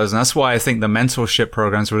amongst those. And that's why I think the mentorship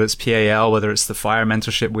programs, whether it's PAL, whether it's the fire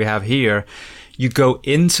mentorship we have here, you go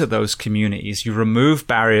into those communities, you remove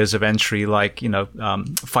barriers of entry, like, you know,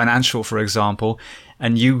 financial, for example,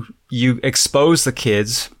 and you expose the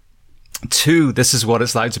kids to this is what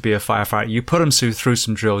it's like to be a firefighter. You put them through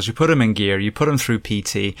some drills, you put them in gear, you put them through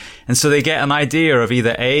PT. And so they get an idea of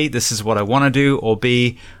either A, this is what I want to do, or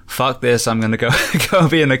B, fuck this, I'm going to go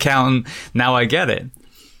be an accountant. Now I get it.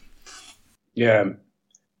 Yeah.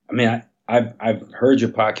 I mean, I've heard your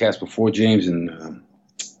podcast before, James, and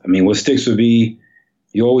I mean, what sticks with me,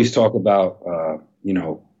 you always talk about, you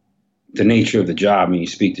know, the nature of the job, and you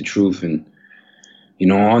speak the truth. And, you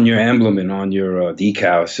know, on your emblem and on your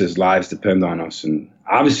decal, it says lives depend on us. And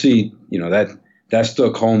obviously, you know, that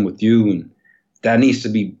stuck home with you. And that needs to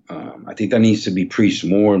be, I think that needs to be preached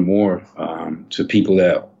more and more to people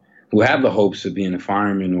who have the hopes of being a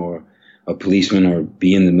fireman or a policeman or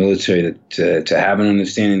be in the military, to have an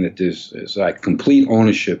understanding that there's like complete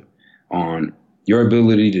ownership on your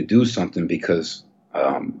ability to do something, because,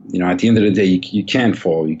 you know, at the end of the day, you can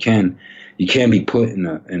fall, you can be put in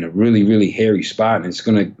a really, really hairy spot, and it's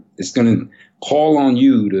gonna call on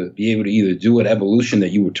you to be able to either do an evolution that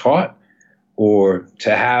you were taught, or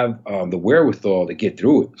to have the wherewithal to get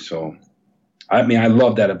through it. So, I mean, I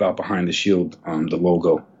love that about Behind the Shield, the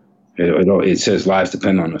logo. It says lives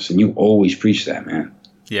depend on us, and you always preach that, man.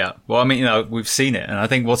 Yeah, well, I mean, you know, we've seen it, and I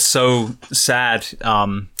think what's so sad,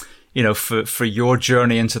 you know, for your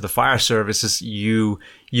journey into the fire service is you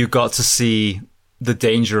got to see the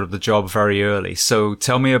danger of the job very early. So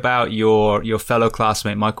tell me about your fellow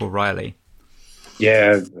classmate, Michael Riley.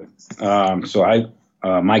 Yeah. So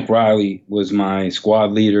Mike Riley was my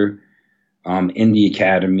squad leader in the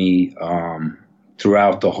academy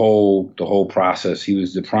throughout the whole process. He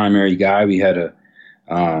was the primary guy. We had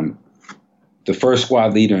the first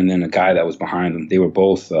squad leader and then a guy that was behind him. They were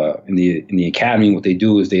both in the academy. What they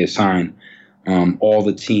do is they assign all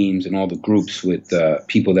the teams and all the groups with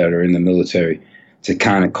people that are in the military to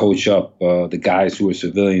kind of coach up the guys who are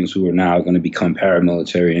civilians who are now going to become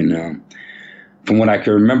paramilitary. And from what I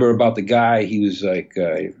can remember about the guy, he was like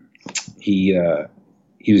he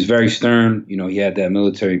was very stern. You know, he had that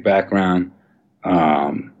military background,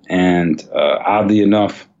 and oddly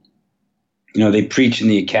enough, you know, they preach in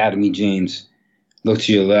the academy, James, look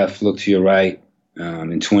to your left, look to your right.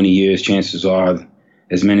 In 20 years, chances are,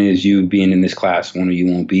 as many as you being in this class, one of you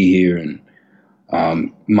won't be here. And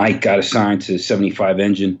Mike got assigned to 75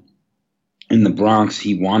 Engine in the Bronx.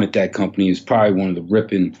 He wanted that company. It was probably one of the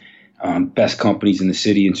ripping best companies in the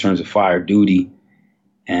city in terms of fire duty.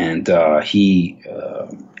 And he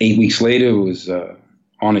 8 weeks later was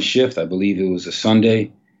on a shift. I believe it was a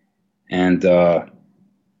Sunday. And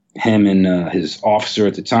him and his officer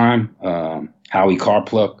at the time, Howie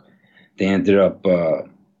Carpluck, they ended up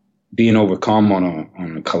being overcome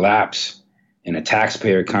on a collapse in a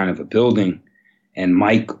taxpayer kind of a building. And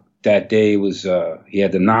Mike that day was he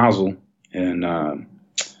had the nozzle, and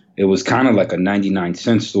it was kind of like a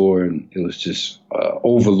 99-cent store, and it was just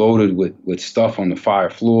overloaded with stuff on the fire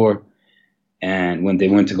floor. And when they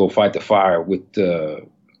went to go fight the fire, with the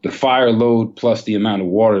fire load plus the amount of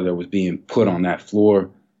water that was being put on that floor,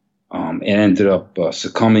 it ended up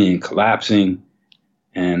succumbing and collapsing.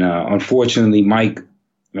 And unfortunately, Mike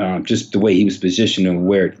just the way he was positioned and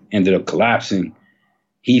where it ended up collapsing,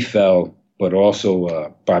 he fell. But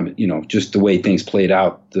also by just the way things played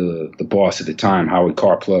out, the boss at the time, Howard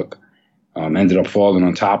Carpluck, ended up falling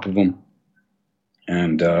on top of him.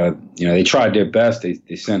 And they tried their best.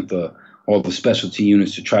 They sent all the specialty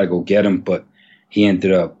units to try to go get him, but he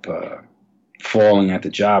ended up falling at the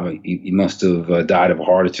job. He must have died of a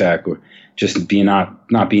heart attack or just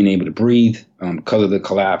not being able to breathe because of the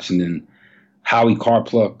collapse. And then Howie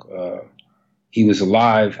Carpluck, he was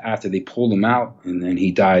alive after they pulled him out, and then he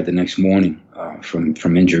died the next morning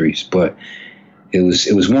from injuries. But it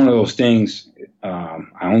was one of those things. I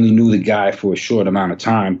only knew the guy for a short amount of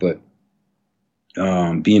time, but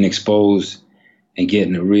being exposed and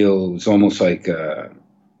getting it was almost like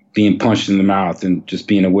being punched in the mouth, and just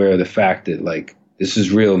being aware of the fact that, like, this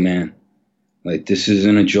is real, man. Like, this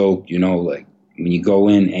isn't a joke, like when you go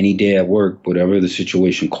in any day at work, whatever the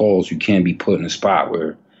situation calls, you can't be put in a spot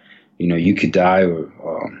where, you could die, or,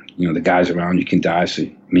 the guys around you can die. So,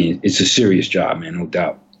 I mean, it's a serious job, man, no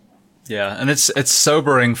doubt. Yeah. And it's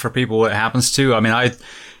sobering for people it happens to. I mean,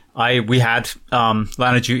 we had, line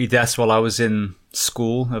of duty deaths while I was in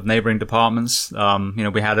school of neighboring departments.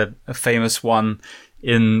 We had a famous one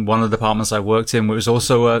in one of the departments I worked in, where it was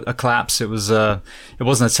also a collapse. It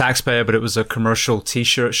wasn't a taxpayer, but it was a commercial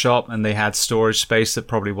t-shirt shop, and they had storage space that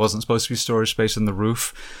probably wasn't supposed to be storage space on the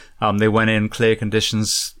roof. They went in clear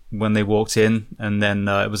conditions when they walked in, and then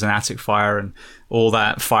it was an attic fire, and all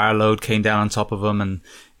that fire load came down on top of them, and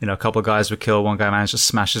a couple of guys were killed. One guy managed to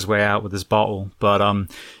smash his way out with his bottle. But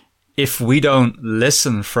if we don't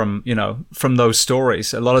listen from those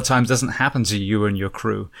stories, a lot of times it doesn't happen to you and your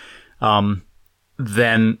crew.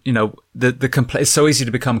 Then it's so easy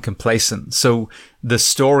to become complacent. So the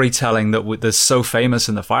storytelling that's so famous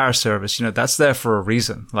in the fire service, that's there for a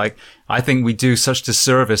reason. Like, I think we do such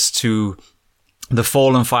disservice to the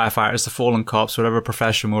fallen firefighters, the fallen cops, whatever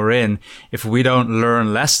profession we're in, if we don't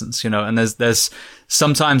learn lessons, and there's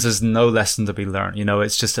sometimes there's no lesson to be learned.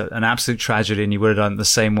 It's just an absolute tragedy, and you would have done it the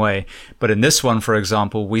same way. But in this one, for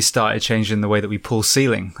example, we started changing the way that we pull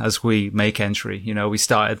ceiling as we make entry. We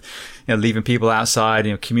started, leaving people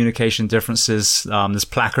outside, communication differences. There's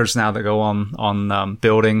placards now that go on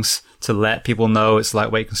buildings to let people know it's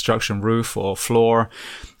lightweight construction roof or floor.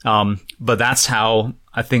 But that's how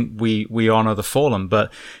I think we honor the fallen.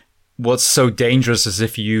 But what's so dangerous is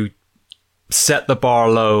if you set the bar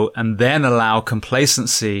low and then allow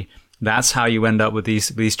complacency, that's how you end up with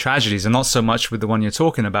these tragedies. And not so much with the one you're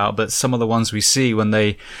talking about, but some of the ones we see when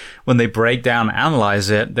they break down and analyze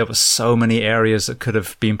it, there were so many areas that could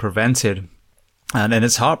have been prevented. And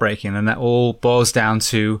it's heartbreaking. And that all boils down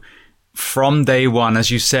to, from day one,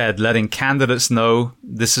 as you said, letting candidates know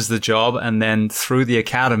this is the job, and then through the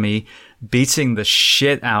academy, beating the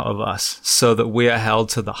shit out of us so that we are held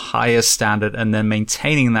to the highest standard, and then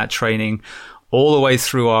maintaining that training all the way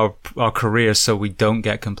through our career so we don't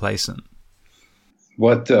get complacent.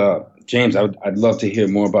 What, James, I'd love to hear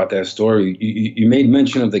more about that story. You made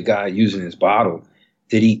mention of the guy using his bottle.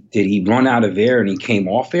 Did he run out of air and he came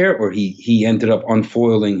off air, or he ended up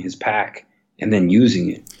unfoiling his pack and then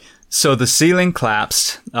using it? So the ceiling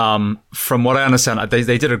collapsed. From what I understand,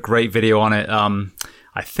 they did a great video on it.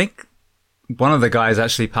 I think one of the guys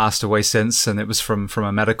actually passed away since, and it was from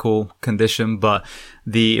a medical condition. But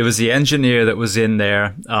it was the engineer that was in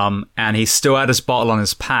there, and he still had his bottle on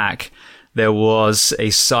his pack. There was a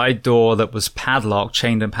side door that was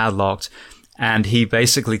chained and padlocked. And he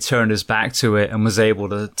basically turned his back to it and was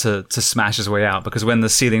able to smash his way out, because when the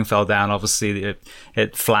ceiling fell down, obviously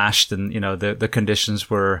it flashed, and the conditions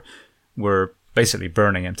were basically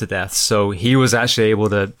burning him to death. So he was actually able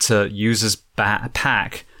to use his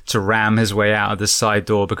pack to ram his way out of this side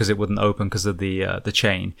door because it wouldn't open because of the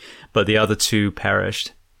chain. But the other two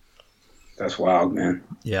perished. That's wild, man.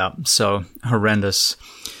 Yeah, so horrendous.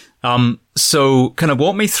 So kind of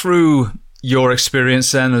walk me through your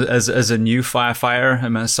experience then as a new firefighter, I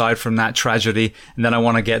mean, aside from that tragedy, and then I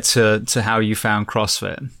want to get to how you found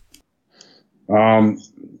CrossFit.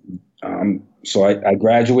 So I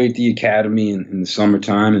graduated the academy in the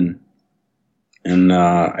summertime, and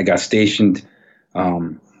I got stationed.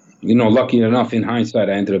 Lucky enough, in hindsight,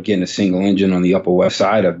 I ended up getting a single engine on the Upper West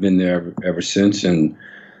Side. I've been there ever since, and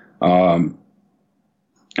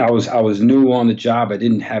I was new on the job. I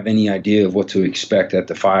didn't have any idea of what to expect at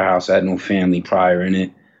the firehouse. I had no family prior in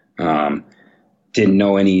it. Didn't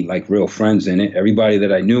know any real friends in it. Everybody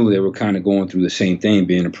that I knew, they were kind of going through the same thing,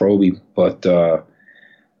 being a probie. But the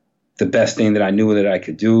best thing that I knew that I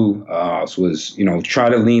could do was try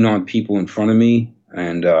to lean on people in front of me,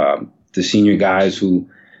 and the senior guys who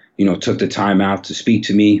took the time out to speak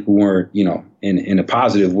to me, who weren't in a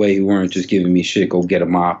positive way, who weren't just giving me shit, go get a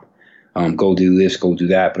mop, go do this, go do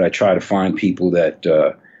that. But I try to find people that,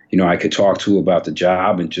 I could talk to about the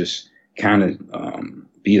job and just kind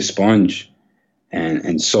of be a sponge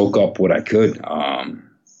and soak up what I could.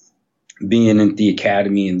 Being in the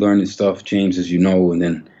academy and learning stuff, James, as you know, and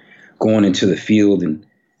then going into the field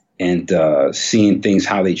and seeing things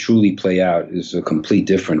how they truly play out is a complete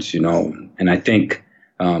difference, And I think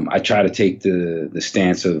I try to take the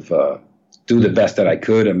stance of do the best that I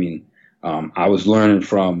could. I mean, I was learning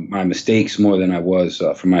from my mistakes more than I was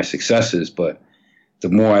from my successes, but the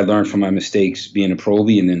more I learned from my mistakes being a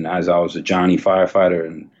probie, and then as I was a Johnny firefighter,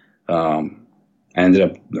 and I ended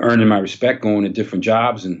up earning my respect going to different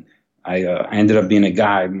jobs, and I ended up being a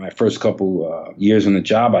guy. My first couple years on the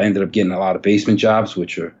job, I ended up getting a lot of basement jobs,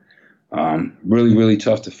 which are really, really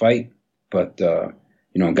tough to fight. But,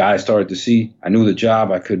 guys started to see I knew the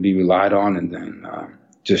job, I could be relied on, and then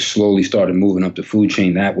just slowly started moving up the food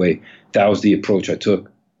chain that way. That was the approach I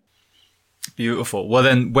took. Beautiful. Well,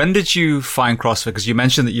 then, when did you find CrossFit? Because you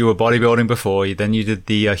mentioned that you were bodybuilding before, then you did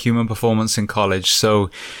the human performance in college. So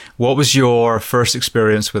what was your first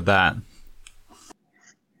experience with that?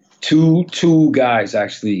 Two guys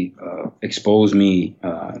actually exposed me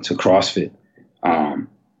to CrossFit. I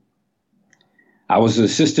was an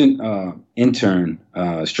assistant intern,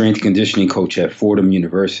 strength and conditioning coach at Fordham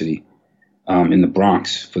University in the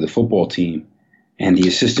Bronx for the football team. And the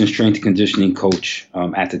assistant strength and conditioning coach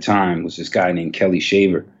at the time was this guy named Kelly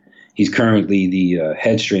Shaver. He's currently the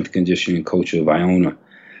head strength and conditioning coach of Iona.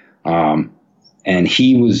 And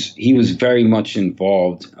he was very much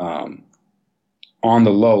involved on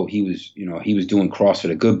the low. He was doing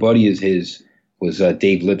CrossFit. A good buddy of his was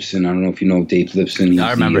Dave Lipson. I don't know if you know Dave Lipson.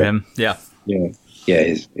 I remember him. Yeah.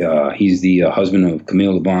 He's the husband of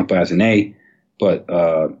Camille LeBlanc-Bazinet.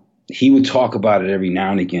 But he would talk about it every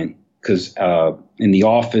now and again, because in the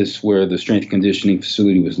office where the strength and conditioning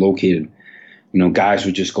facility was located, guys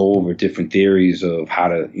would just go over different theories of how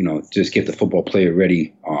to, just get the football player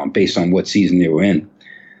ready based on what season they were in.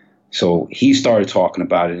 So he started talking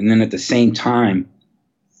about it. And then at the same time,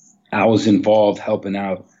 I was involved helping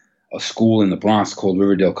out a school in the Bronx called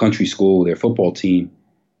Riverdale Country School, their football team.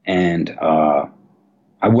 And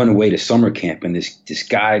I went away to summer camp, and this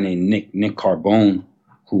guy named Nick Carbone,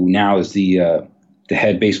 who now is the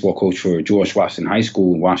head baseball coach for George Washington High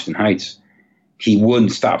School in Washington Heights, he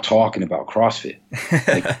wouldn't stop talking about CrossFit.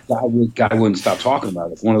 Guy wouldn't stop talking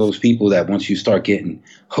about it. One of those people that once you start getting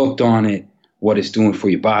hooked on it, what it's doing for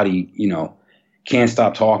your body, can't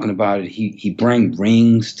stop talking about it. He bring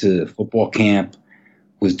rings to football camp,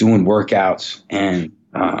 was doing workouts, and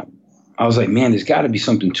I was like, man, there's got to be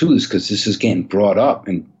something to this, because this is getting brought up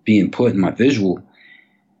and being put in my visual.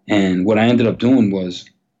 And what I ended up doing was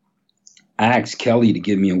I asked Kelly to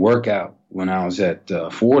give me a workout when I was at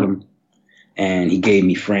Fordham, and he gave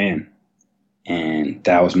me Fran. And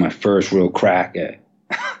that was my first real crack at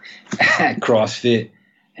CrossFit.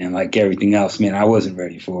 And like everything else, man, I wasn't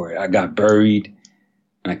ready for it. I got buried.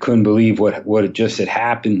 And I couldn't believe what had just had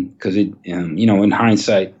happened, because it, in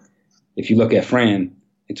hindsight, if you look at Fran,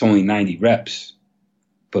 it's only 90 reps,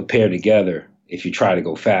 but paired together, if you try to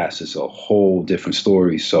go fast, it's a whole different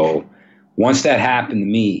story. So once that happened to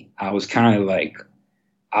me, I was kind of like,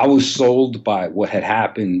 I was sold by what had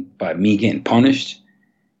happened by me getting punished.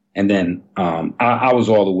 And then I was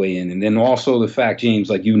all the way in. And then also the fact, James,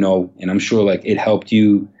 like, and I'm sure like it helped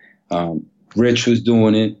you. Rich was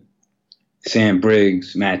doing it. Sam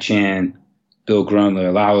Briggs, Matt Chan, Bill Grundler,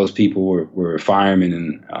 a lot of those people were firemen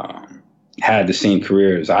and had the same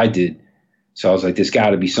career as I did. So I was like, there's got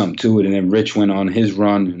to be something to it. And then Rich went on his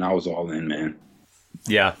run, and I was all in, man.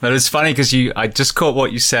 Yeah, but it's funny because I just caught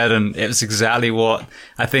what you said, and it was exactly what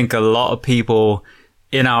I think a lot of people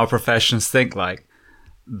in our professions think. Like,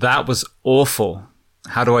 that was awful.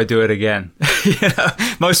 How do I do it again?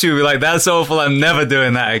 Most people be like, that's awful. I'm never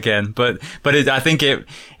doing that again. But I think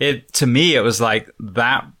it to me, it was like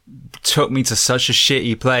that took me to such a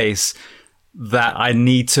shitty place that I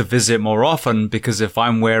need to visit more often, because if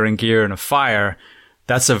I'm wearing gear in a fire,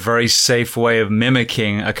 that's a very safe way of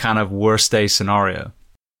mimicking a kind of worst day scenario.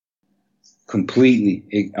 Completely.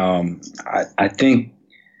 I think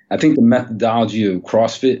the methodology of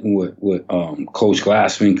CrossFit and what Coach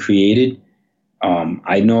Glassman created,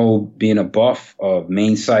 I know being a buff of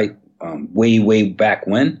main site way back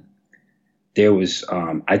when, there was,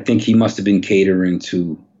 I think he must have been catering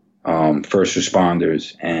to first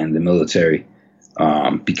responders and the military,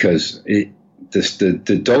 because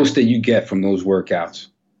the dose that you get from those workouts,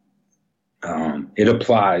 it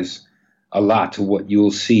applies a lot to what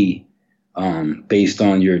you'll see based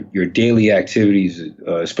on your daily activities,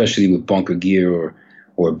 especially with bunker gear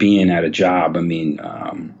or being at a job. I mean,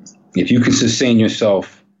 if you can sustain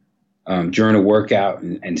yourself during a workout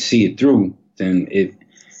and see it through, then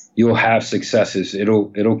you'll have successes.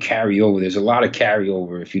 It'll carry over. There's a lot of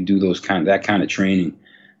carryover if you do that kind of training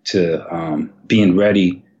to being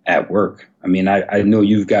ready at work. I mean, I know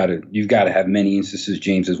you've got to have many instances,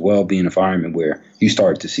 James, as well, being a fireman, where you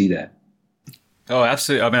start to see that. Oh,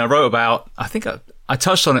 absolutely. I mean, I wrote about, I think I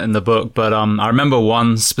touched on it in the book, but I remember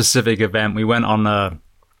one specific event. We went on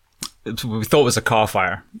we thought it was a car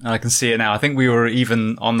fire. And I can see it now. I think we were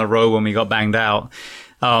even on the road when we got banged out.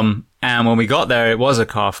 And when we got there, it was a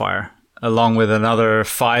car fire, along with another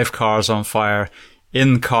 5 cars on fire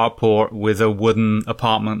in carport with a wooden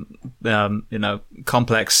apartment,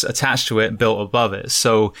 complex attached to it, built above it.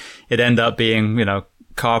 So it ended up being,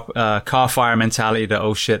 car fire mentality that,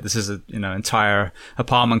 oh shit, this is a, entire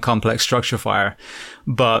apartment complex structure fire.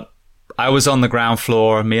 But I was on the ground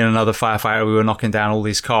floor, me and another firefighter, we were knocking down all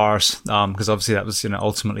these cars, because obviously that was,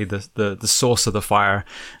 ultimately the source of the fire.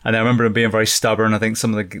 And I remember him being very stubborn. I think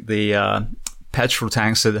some of the petrol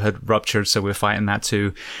tanks had ruptured, so we were fighting that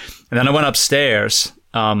too. And then I went upstairs,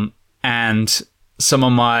 and some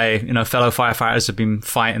of my, fellow firefighters had been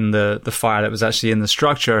fighting the fire that was actually in the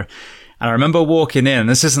structure. And I remember walking in, and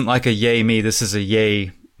this isn't like a yay me, this is a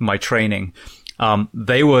yay my training.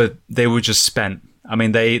 They were just spent. I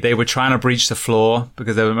mean, they were trying to breach the floor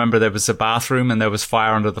because they remember there was a bathroom and there was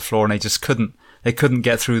fire under the floor, and they just couldn't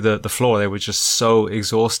get through the floor. They were just so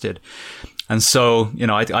exhausted. And so,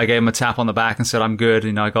 I gave them a tap on the back and said, I'm good.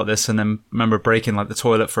 I got this. And then remember breaking like the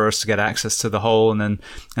toilet first to get access to the hole, and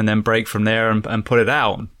then break from there and put it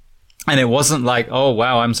out. And it wasn't like, oh,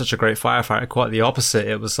 wow, I'm such a great firefighter. Quite the opposite.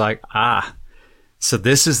 It was like, so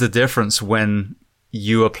this is the difference when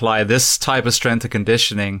you apply this type of strength and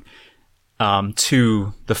conditioning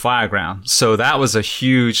to the fireground. So that was a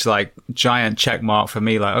huge, like, giant check mark for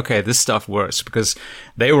me. Like, okay, this stuff works, because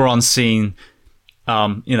they were on scene,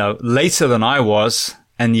 later than I was,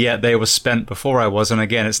 and yet they were spent before I was. And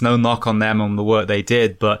again, it's no knock on them and the work they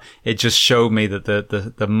did, but it just showed me that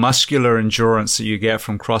the muscular endurance that you get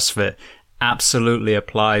from CrossFit absolutely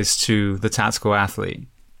applies to the tactical athlete.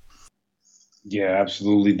 Yeah,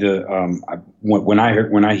 absolutely. When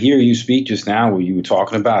I hear you speak just now, what you were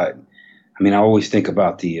talking about, I mean, I always think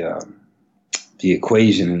about the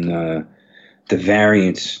equation and the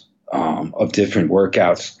variance of different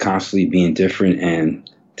workouts constantly being different and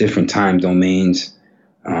different time domains.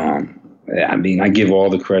 I mean, I give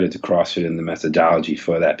all the credit to CrossFit and the methodology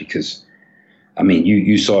for that, because, I mean,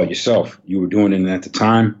 you saw it yourself. You were doing it at the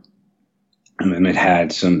time, and it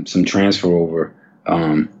had some transfer over.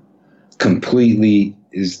 Completely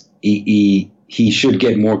he should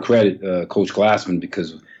get more credit, Coach Glassman,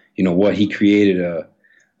 because what he created, a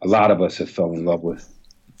lot of us have fell in love with.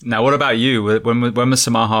 Now, what about you? When were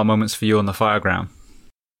some aha moments for you on the fireground?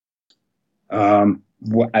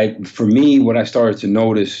 For me, what I started to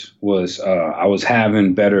notice was I was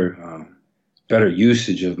having better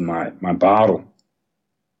usage of my bottle,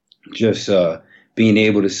 just being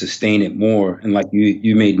able to sustain it more. And like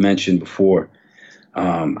you made mention before,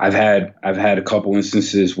 I've had a couple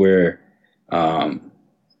instances where I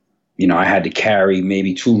had to carry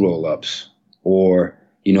maybe 2 roll-ups, or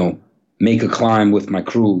make a climb with my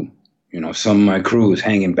crew. Some of my crew is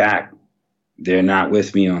hanging back; they're not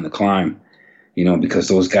with me on the climb. Because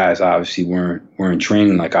those guys obviously weren't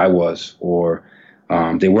training like I was, or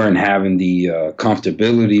they weren't having the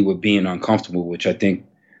comfortability with being uncomfortable, which I think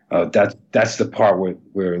that's the part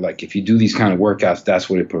where like, if you do these kind of workouts, that's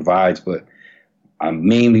what it provides. But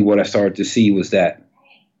mainly what I started to see was that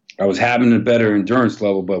I was having a better endurance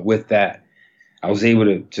level, but with that, I was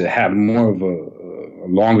able to have more of a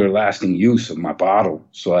longer lasting use of my bottle.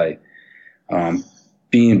 So I,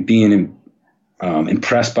 being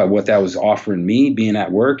impressed by what that was offering me being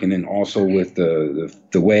at work, and then also with the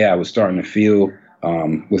way I was starting to feel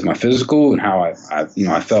with my physical, and how I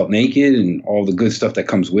felt naked and all the good stuff that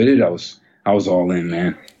comes with it. I was all in,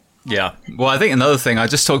 man. Yeah. Well, I think another thing, I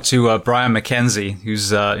just talked to Brian McKenzie,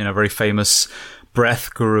 who's a very famous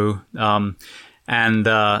breath guru, and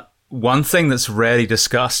one thing that's rarely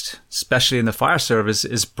discussed, especially in the fire service,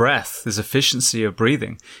 is breath. There's efficiency of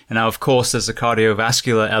breathing. And now, of course, there's a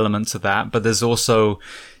cardiovascular element to that, but there's also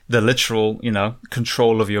the literal,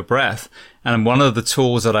 control of your breath. And one of the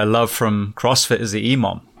tools that I love from CrossFit is the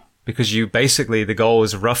EMOM, because the goal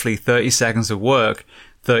is roughly 30 seconds of work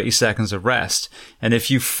 30 seconds of rest. And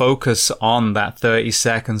if you focus on that 30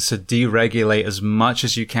 seconds to deregulate as much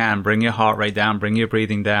as you can, bring your heart rate down, bring your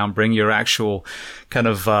breathing down, bring your actual kind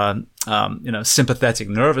of, sympathetic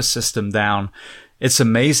nervous system down, it's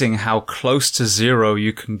amazing how close to zero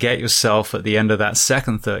you can get yourself at the end of that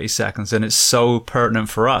second 30 seconds. And it's so pertinent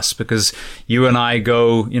for us because you and I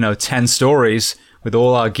go, 10 stories with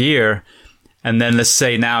all our gear. And then let's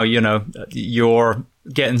say now, you're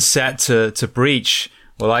getting set to breach.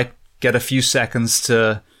 Well, I get a few seconds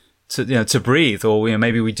to breathe, or,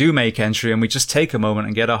 maybe we do make entry and we just take a moment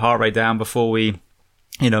and get our heart rate down before we,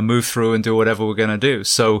 move through and do whatever we're going to do.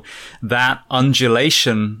 So that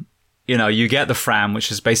undulation, you get the Fram,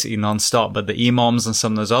 which is basically nonstop, but the EMOMs and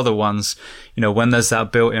some of those other ones, when there's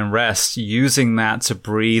that built-in rest, using that to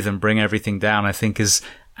breathe and bring everything down, I think is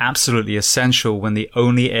absolutely essential when the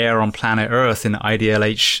only air on planet Earth in an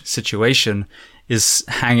IDLH situation is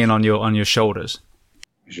hanging on your shoulders.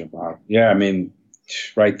 Yeah, I mean,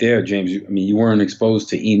 right there, James. You weren't exposed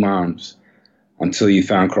to EMOMs until you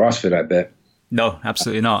found CrossFit, I bet. No,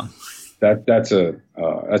 absolutely not. That's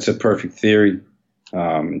a perfect theory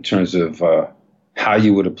in terms of how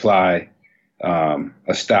you would apply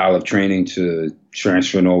a style of training to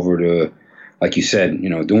transferring over to, like you said,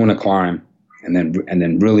 doing a climb and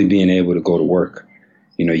then really being able to go to work.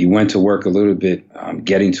 You went to work a little bit,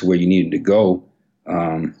 getting to where you needed to go,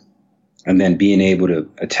 and then being able to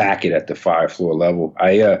attack it at the fire floor level.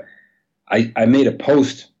 I made a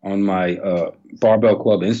post on my Barbell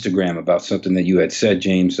Club Instagram about something that you had said,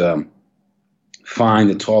 James. Find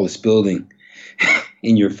the tallest building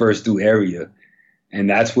in your first due area, and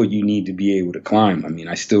that's what you need to be able to climb. I mean,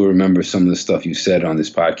 I still remember some of the stuff you said on this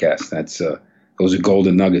podcast. Those are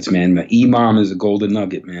golden nuggets, man. The EMOM is a golden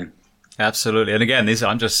nugget, man. Absolutely. And again,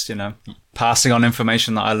 I'm just, passing on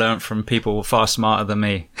information that I learned from people far smarter than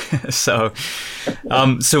me. So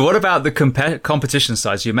what about the competition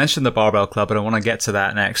side? So you mentioned the Barbell Club, and I want to get to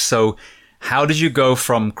that next. So how did you go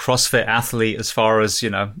from CrossFit athlete as far as,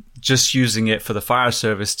 just using it for the fire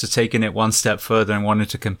service to taking it one step further and wanting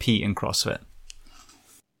to compete in CrossFit?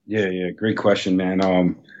 Yeah. Great question,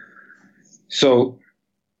 man. So,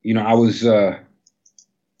 I was,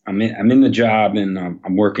 I'm in the job and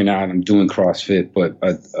I'm working out, I'm doing CrossFit, but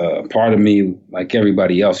part of me, like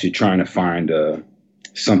everybody else, you're trying to find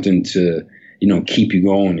something to, keep you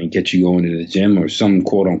going and get you going to the gym or some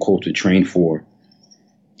quote unquote to train for.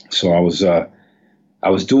 So I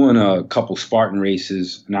was doing a couple Spartan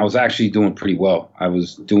races and I was actually doing pretty well. I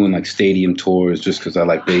was doing like stadium tours just because I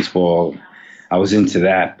like baseball. I was into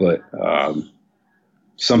that, but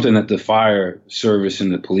something that the fire service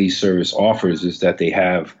and the police service offers is that they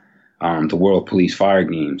have the World Police Fire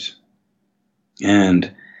Games.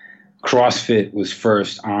 And CrossFit was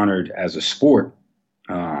first honored as a sport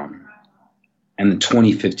in the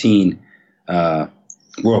 2015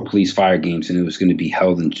 World Police Fire Games, and it was going to be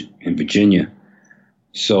held in Virginia.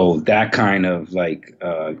 So that kind of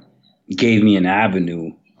gave me an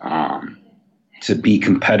avenue to be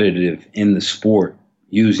competitive in the sport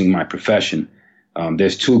using my profession.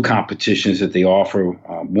 There's two competitions that they offer.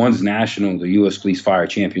 One's national, the U.S. Police Fire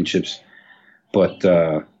Championships, but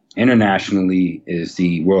internationally is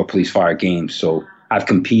the World Police Fire Games. So I've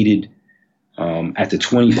competed at the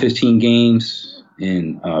 2015 Games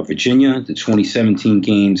in Virginia, the 2017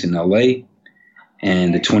 Games in L.A.,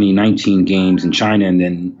 and the 2019 Games in China. And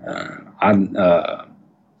then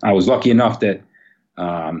I was lucky enough that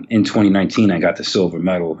in 2019 I got the silver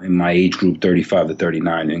medal in my age group, 35 to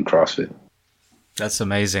 39 in CrossFit. That's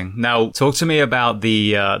amazing. Now, talk to me about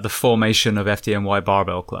the formation of FDNY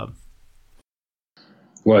Barbell Club.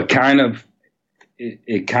 Well, it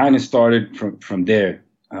kind of started from there,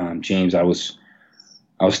 James. I was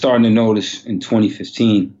starting to notice in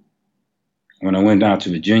 2015 when I went down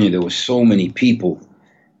to Virginia, there were so many people,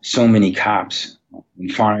 so many cops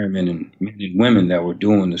and firemen and men and women that were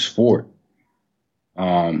doing the sport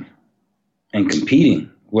and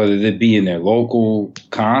competing, whether they be in their local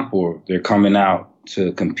comp or they're coming out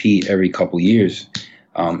to compete every couple years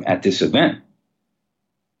at this event.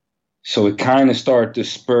 So it kind of started to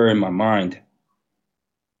spur in my mind,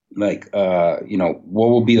 what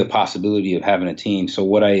will be the possibility of having a team? So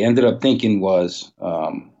what I ended up thinking was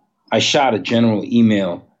I shot a general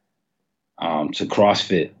email to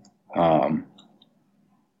CrossFit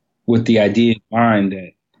with the idea in mind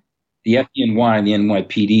that the FDNY and the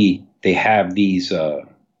NYPD, they have these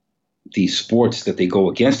sports that they go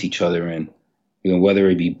against each other in, whether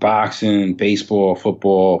it be boxing, baseball,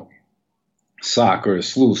 football, soccer, a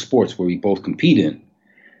slew of sports where we both compete in.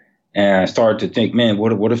 And I started to think, man,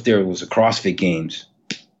 what if there was a CrossFit Games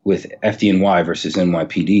with FDNY versus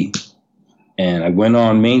NYPD? And I went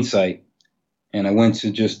on main site, and I went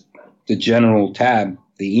to just the general tab,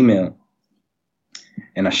 the email,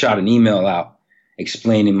 and I shot an email out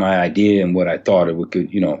explaining my idea and what I thought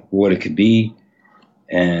what it could be.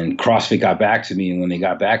 And CrossFit got back to me, and when they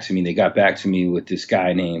got back to me with this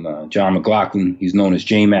guy named John McLaughlin. He's known as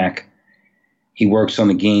J-Mac. He works on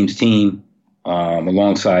the games team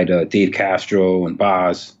alongside Dave Castro and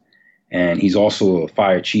Boz, and he's also a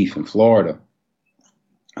fire chief in Florida.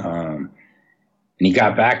 And he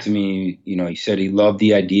got back to me, he said he loved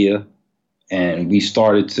the idea, and we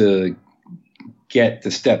started to get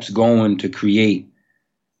the steps going to create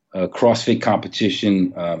a CrossFit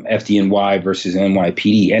competition, FDNY versus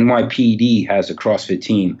NYPD. NYPD has a CrossFit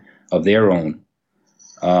team of their own.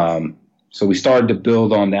 So we started to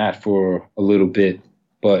build on that for a little bit,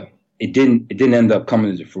 but it didn't end up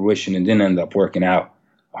coming to fruition and didn't end up working out.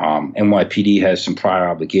 NYPD has some prior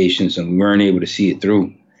obligations, and we weren't able to see it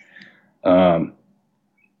through.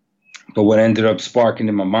 But what ended up sparking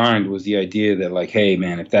in my mind was the idea that, like, hey,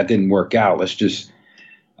 man, if that didn't work out, let's just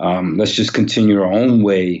continue our own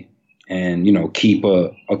way and, keep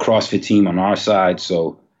a CrossFit team on our side.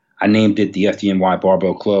 So I named it the FDNY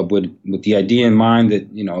Barbell Club with the idea in mind that,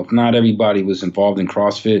 if not everybody was involved in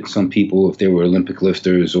CrossFit, some people, if they were Olympic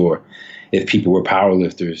lifters or if people were power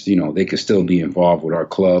lifters, they could still be involved with our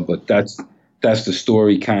club. But that's the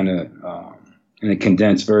story kind of in a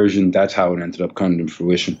condensed version. That's how it ended up coming to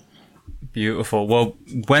fruition. Beautiful. Well,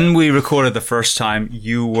 when we recorded the first time,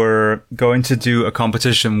 you were going to do a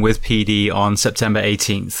competition with PD on September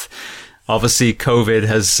 18th. Obviously, COVID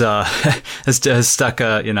has stuck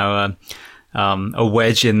a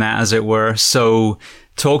wedge in that, as it were. So,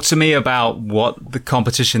 talk to me about what the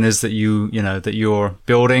competition is that you're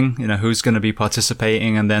building. Who's going to be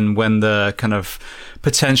participating, and then when the kind of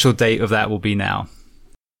potential date of that will be now.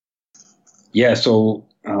 Yeah. So.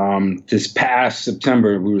 This past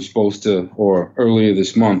September, we were supposed to, or earlier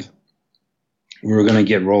this month, we were going to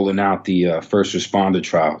get rolling out the first responder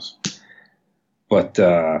trials. But,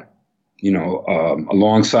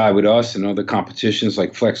 alongside with us and other competitions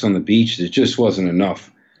like Flex on the Beach, there just wasn't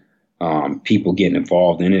enough people getting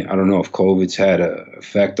involved in it. I don't know if COVID's had an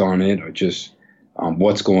effect on it or just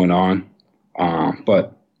what's going on.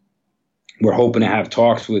 But we're hoping to have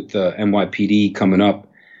talks with NYPD coming up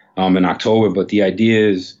in October. But the idea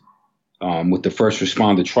is with the first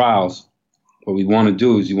responder trials, what we want to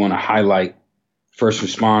do is we want to highlight first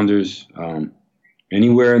responders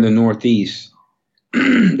anywhere in the Northeast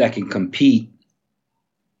that can compete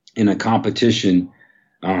in a competition,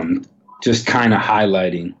 just kind of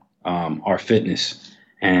highlighting our fitness.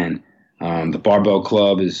 And the Barbell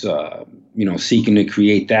Club is, seeking to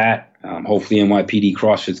create that. Hopefully NYPD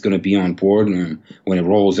CrossFit's going to be on board when it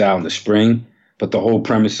rolls out in the spring. But the whole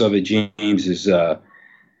premise of it, James, is, to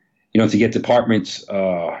get departments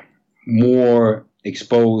more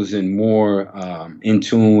exposed and more in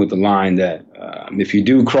tune with the line that if you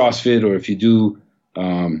do CrossFit or if you do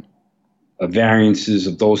variances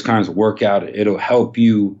of those kinds of workout, it'll help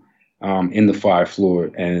you in the fire floor.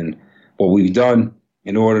 And what we've done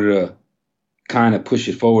in order to kind of push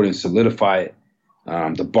it forward and solidify it,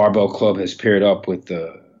 the Barbell Club has paired up with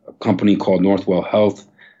a company called Northwell Health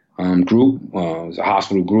Group. It's a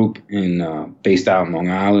hospital group based out in Long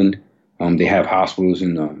Island. They have hospitals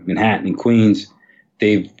in Manhattan and Queens.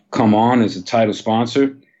 They've come on as a title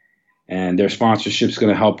sponsor, and their sponsorship is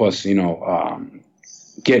going to help us,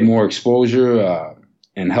 get more exposure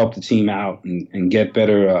and help the team out and get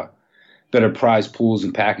better prize pools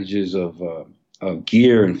and packages of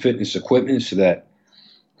gear and fitness equipment, so that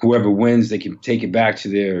whoever wins, they can take it back to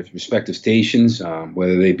their respective stations,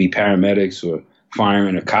 whether they be paramedics or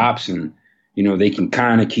firemen or cops, and they can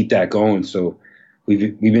kind of keep that going. So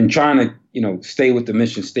we've been trying to stay with the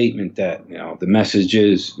mission statement that the message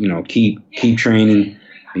is keep training.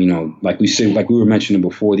 Like we were mentioning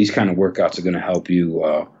before, these kind of workouts are going to help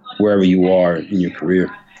you wherever you are in your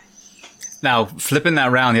career. Now, flipping that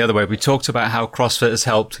around the other way, we talked about how CrossFit has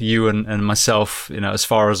helped you and myself, as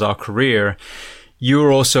far as our career. You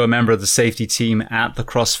were also a member of the safety team at the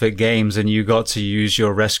CrossFit Games, and you got to use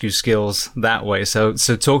your rescue skills that way. So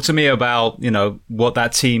talk to me about, what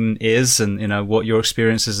that team is and, what your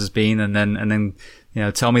experiences has been, and then,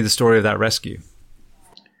 tell me the story of that rescue.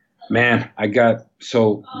 Man,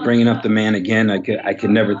 bringing up the man again, I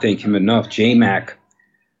could never thank him enough. J-Mac,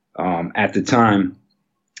 at the time,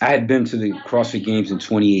 I had been to the CrossFit Games in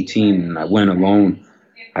 2018, and I went alone.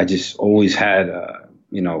 I just always had,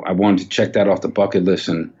 I wanted to check that off the bucket list,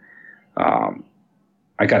 and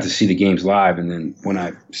I got to see the games live. And then when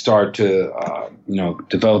I started to,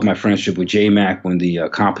 develop my friendship with J-Mac when the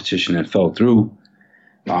competition had fell through,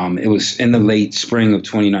 It was in the late spring of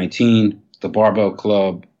 2019. The Barbell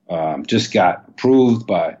Club just got approved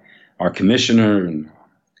by our commissioner, and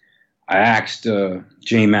I asked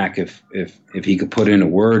J-Mac if he could put in a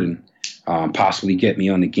word and possibly get me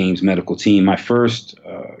on the Games medical team. My first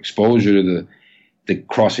exposure to the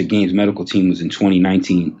CrossFit Games medical team was in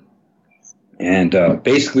 2019. And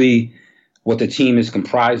basically what the team is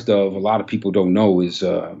comprised of, a lot of people don't know, is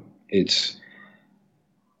it's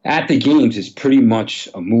at the Games, it's pretty much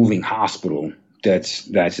a moving hospital that's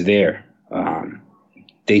there.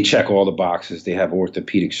 They check all the boxes. They have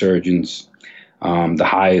orthopedic surgeons, the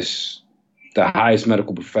highest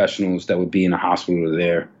medical professionals that would be in a hospital are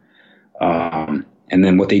there. And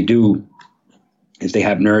then what they do is they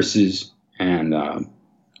have nurses and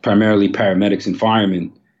primarily paramedics and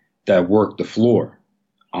firemen that work the floor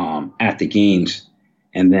at the Games.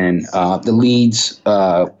 And then the leads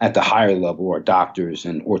at the higher level are doctors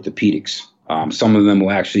and orthopedics. Some of them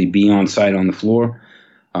will actually be on site on the floor,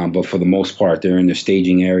 but for the most part, they're in their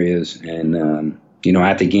staging areas. And,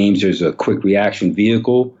 at the Games, there's a quick reaction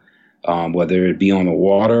vehicle, whether it be on the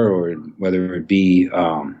water or whether it be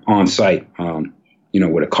on site,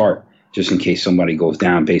 with a cart, just in case somebody goes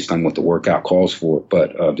down based on what the workout calls for.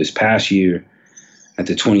 But this past year at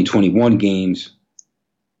the 2021 Games,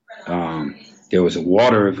 there was a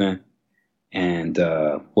water event, and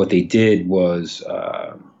what they did was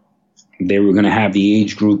they were going to have the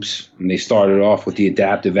age groups, and they started off with the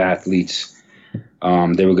adaptive athletes.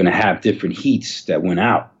 They were going to have different heats that went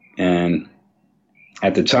out. And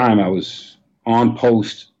at the time, I was on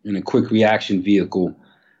post in a quick reaction vehicle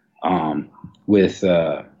with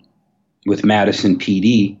Madison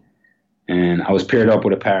PD, and I was paired up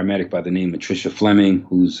with a paramedic by the name of Tricia Fleming,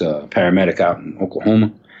 who's a paramedic out in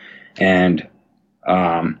Oklahoma. And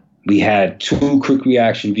we had 2 quick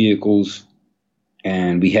reaction vehicles,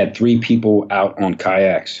 and we had 3 people out on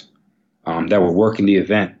kayaks that were working the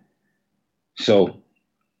event. So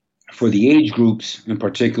for the age groups, in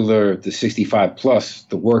particular the 65 plus,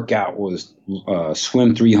 the workout was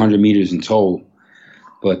swim 300 meters in total,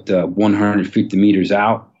 but 150 meters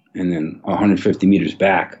out and then 150 meters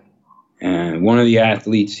back. And one of the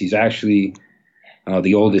athletes, he's actually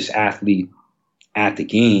the oldest athlete at the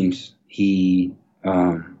Games. He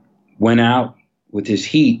went out with his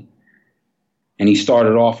heat, and he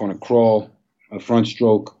started off on a crawl, a front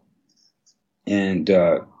stroke, and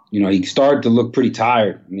he started to look pretty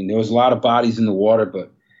tired. I mean, there was a lot of bodies in the water,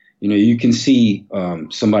 but you can see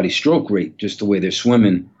somebody's stroke rate just the way they're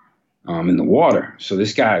swimming in the water. So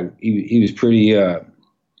this guy, he was pretty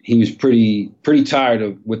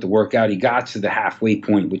tired with the workout. He got to the halfway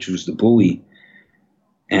point, which was the buoy,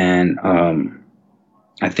 and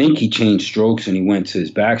I think he changed strokes and he went to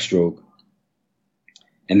his backstroke,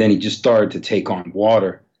 and then he just started to take on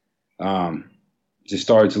water. Just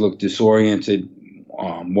started to look disoriented.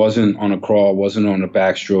 Wasn't on a crawl, wasn't on a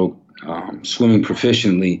backstroke, swimming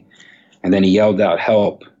proficiently, and then he yelled out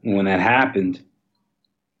help. And when that happened,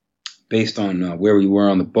 based on where we were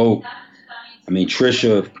on the boat, I mean,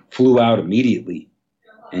 Tricia flew out immediately,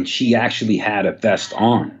 and she actually had a vest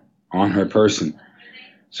on her person.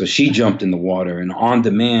 So she jumped in the water, and on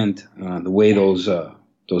demand, the way those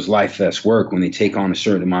life vests work, when they take on a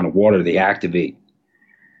certain amount of water, they activate.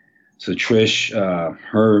 So Trish,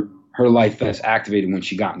 her life vest activated when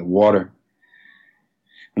she got in the water.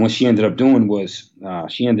 And what she ended up doing was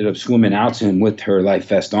she ended up swimming out to him with her life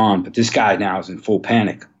vest on. But this guy now is in full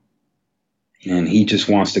panic, and he just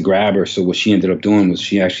wants to grab her. So what she ended up doing was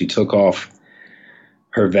she actually took off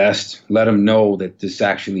her vest, let him know that this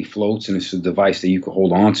actually floats and it's a device that you can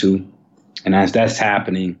hold on to. And as that's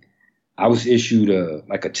happening, I was issued a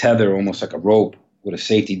tether, almost like a rope with a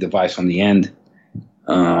safety device on the end.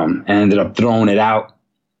 And ended up throwing it out.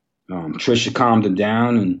 Tricia calmed him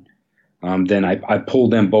down, and then I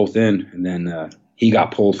pulled them both in, and then he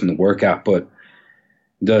got pulled from the workout. But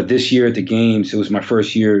this year at the Games, it was my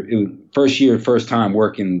first time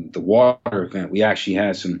working the water event. We actually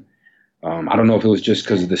had some, I don't know if it was just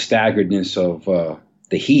because of the staggeredness of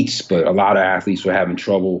the heats, but a lot of athletes were having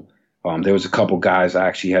trouble. There was a couple guys I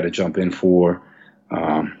actually had to jump in for.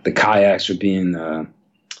 The kayaks were being,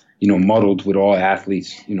 muddled with all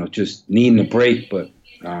athletes, just needing a break. But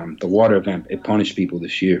the water event, it punished people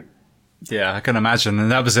this year. Yeah, I can imagine.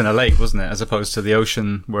 And that was in a lake, wasn't it? As opposed to the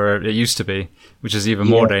ocean where it used to be, which is even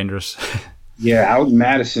more dangerous. Yeah, out in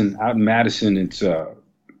Madison, it's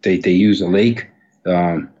they use a lake.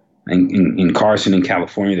 In Carson, in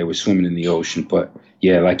California, they were swimming in the ocean. But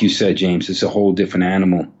yeah, like you said, James, it's a whole different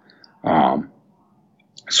animal.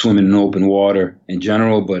 Swimming in open water in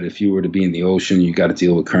general, but if you were to be in the ocean, you got to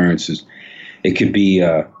deal with currents. It could be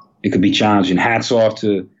it could be challenging. Hats off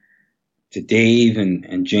to Dave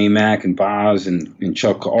and J Mac and Boz and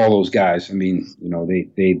Chuck, all those guys. I mean, you know,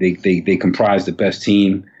 they comprise the best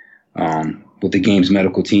team with the game's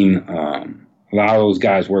medical team. A lot of those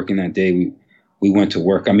guys working that day, we went to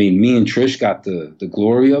work. I mean, me and Trish got the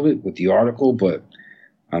glory of it with the article, but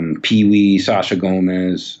Pee Wee, Sasha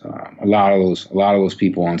Gomez, a lot of those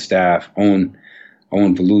people on staff, Owen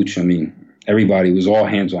Valuch. I mean, everybody was all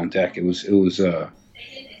hands on deck. It was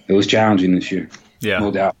challenging this year. Yeah,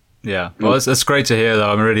 no doubt. Yeah, well, it's great to hear,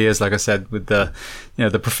 though. It really is, like I said, with the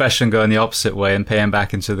profession going the opposite way and paying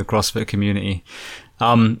back into the CrossFit community.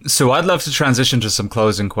 So I'd love to transition to some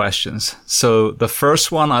closing questions. So the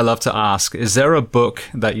first one I love to ask, is there a book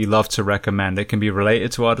that you love to recommend? It can be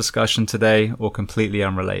related to our discussion today or completely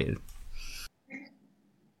unrelated.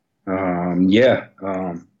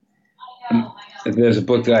 There's a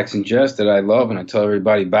book that I suggest that I love and I tell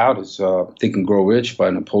everybody about. It's Think and Grow Rich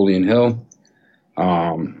by Napoleon Hill.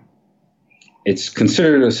 It's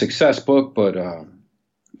considered a success book, but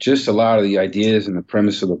just a lot of the ideas and the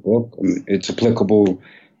premise of the book, I mean, it's applicable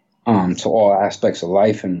to all aspects of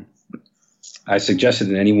life. And I suggested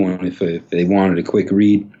to anyone if they wanted a quick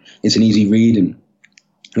read. It's an easy read, and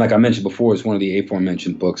like I mentioned before, it's one of the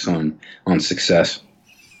aforementioned books on success.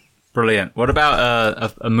 Brilliant. What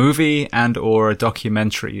about a movie and or a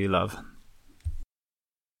documentary you love?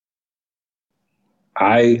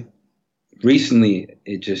 Recently,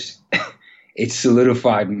 it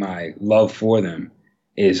solidified my love for them.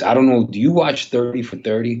 I don't know, do you watch 30 for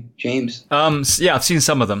 30, James? Yeah, I've seen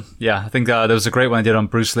some of them. Yeah, I think there was a great one I did on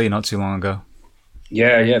Bruce Lee not too long ago.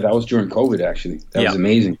 Yeah, that was during COVID, actually. That was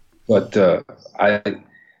amazing. But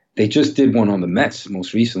they just did one on the Mets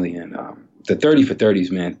most recently, and the 30 for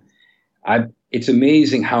 30s, man. It's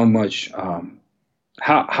amazing how much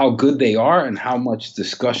how good they are and how much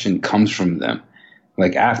discussion comes from them.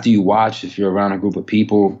 Like after you watch, if you're around a group of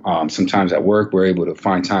people, sometimes at work, we're able to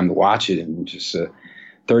find time to watch it, and just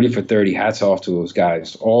 30 for 30, hats off to those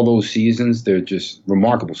guys. All those seasons, they're just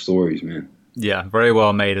remarkable stories, man. Yeah, very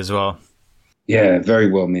well made as well. Yeah, very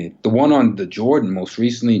well made. The one on the Jordan most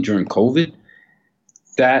recently during COVID,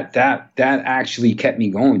 that actually kept me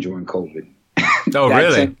going during COVID. Oh,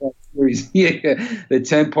 really? Series, yeah, the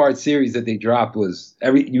 10-part series that they dropped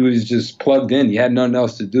you was just plugged in. You had nothing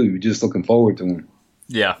else to do. You were just looking forward to them.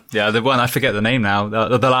 Yeah, the one, I forget the name now.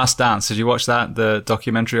 The Last Dance. Did you watch that? The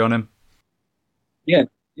documentary on him?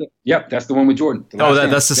 Yep, that's the one with Jordan.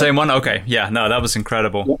 That's the same one? Okay, yeah, no, that was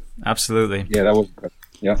incredible. Yep. Absolutely. Yeah, that was incredible.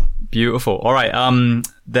 Yeah. Beautiful. All right,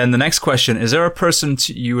 then the next question, is there a person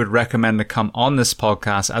you would recommend to come on this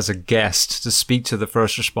podcast as a guest to speak to the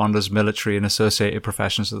first responders, military, and associated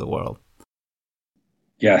professions of the world?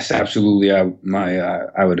 Yes, absolutely. I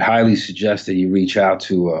would highly suggest that you reach out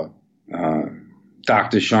to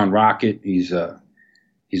Dr. Sean Rocket. He's an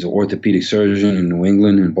orthopedic surgeon in New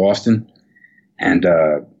England, in Boston. And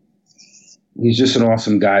he's just an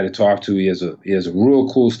awesome guy to talk to. He has a real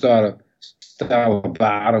cool style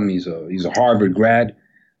about him. He's a Harvard grad,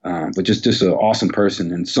 but just an awesome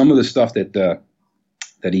person. And some of the stuff that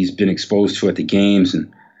he's been exposed to at the games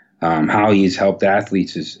and how he's helped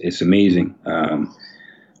athletes is amazing.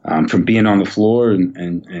 From being on the floor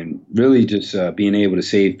and really just being able to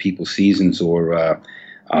save people's seasons or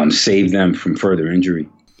save them from further injury.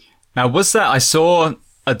 Now, I saw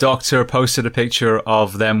a doctor posted a picture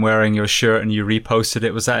of them wearing your shirt and you reposted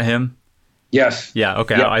it. Was that him? Yes. Yeah.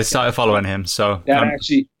 Okay. Yep. I started following him. So that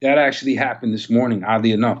actually happened this morning.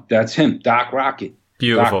 Oddly enough, that's him, Doc Rocket.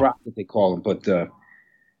 Beautiful. Doc Rocket, they call him. But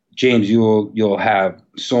James, you'll have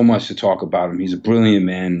so much to talk about him. He's a brilliant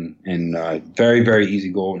man and very, very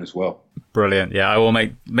easygoing as well. Brilliant. Yeah, I will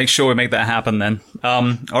make sure we make that happen then.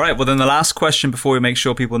 All right. Well, then the last question before we make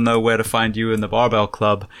sure people know where to find you in the Barbell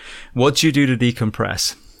Club. What do you do to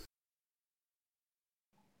decompress?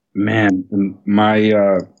 Man, my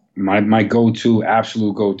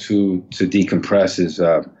absolute go-to to decompress is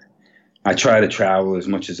I try to travel as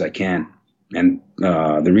much as I can. And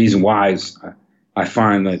the reason why is I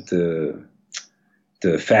find that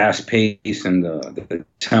the fast pace and the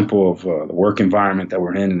tempo of the work environment that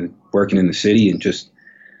we're in and working in the city and just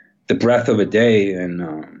the breadth of a day and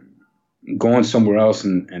going somewhere else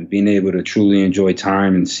and being able to truly enjoy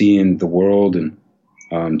time and seeing the world and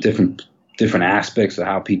different aspects of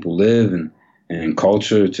how people live and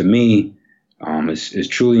culture, to me, is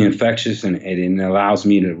truly infectious and it allows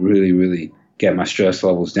me to really, really get my stress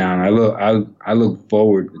levels down. I look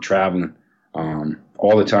forward to traveling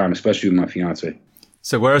all the time, especially with my fiance.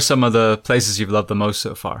 So where are some of the places you've loved the most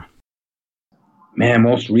so far? Man,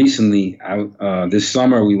 most recently, this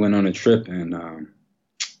summer we went on a trip and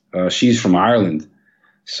she's from Ireland.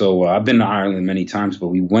 So I've been to Ireland many times, but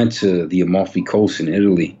we went to the Amalfi Coast in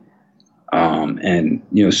Italy. And,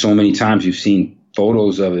 so many times you've seen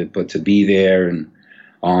photos of it, but to be there and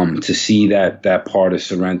to see that part of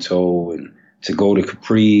Sorrento and to go to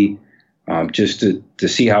Capri, just to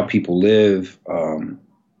see how people live,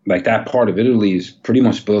 like that part of Italy is pretty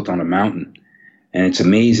much built on a mountain. And it's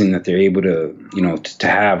amazing that they're able to, to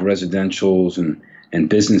have residentials and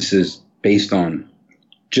businesses based on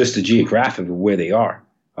just the geographic of where they are.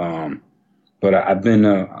 But I've been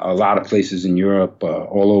a lot of places in Europe,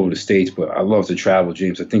 all over the States, but I love to travel,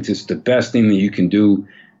 James. I think this is the best thing that you can do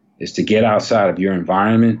is to get outside of your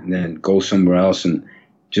environment and then go somewhere else and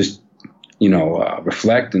just,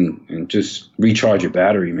 reflect and just recharge your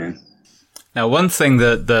battery, man. Now, one thing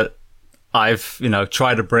that I've,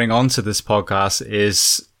 tried to bring onto this podcast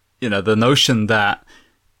is, the notion that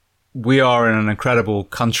we are in an incredible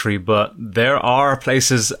country, but there are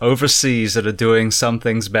places overseas that are doing some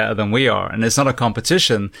things better than we are. And it's not a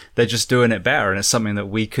competition. They're just doing it better. And it's something that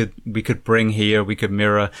we could bring here. We could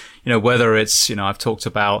mirror, whether it's, I've talked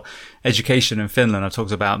about education in Finland. I've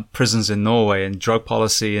talked about prisons in Norway and drug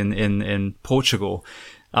policy in Portugal.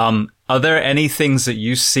 Are there any things that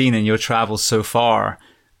you've seen in your travels so far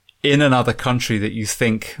in another country that you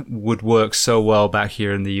think would work so well back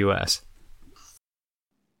here in the US?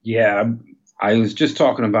 Yeah, I was just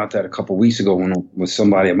talking about that a couple of weeks ago with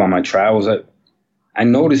somebody about my travels. I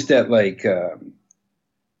noticed that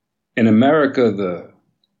in America,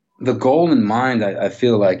 the goal in mind, I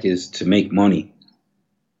feel like, is to make money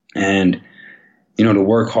and, to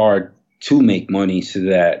work hard to make money so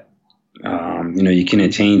that, you can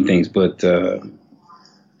attain things. But a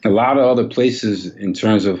lot of other places in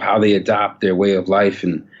terms of how they adopt their way of life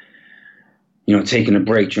and, taking a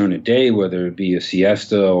break during the day, whether it be a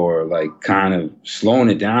siesta or kind of slowing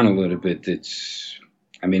it down a little bit. It's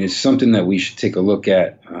something that we should take a look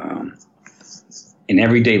at in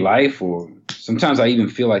everyday life, or sometimes I even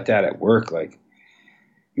feel like that at work. Like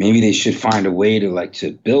maybe they should find a way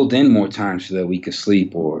to build in more time so that we could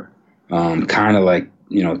sleep, or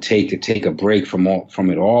take a break from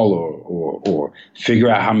it all, or figure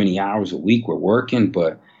out how many hours a week we're working.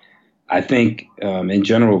 But I think in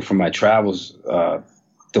general, from my travels,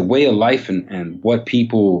 the way of life and what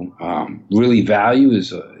people really value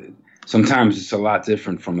is sometimes it's a lot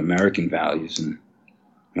different from American values. And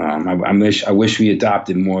I wish we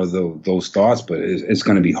adopted more of those thoughts, but it's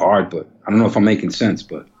going to be hard. But I don't know if I'm making sense.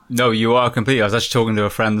 But no, you are completely. I was actually talking to a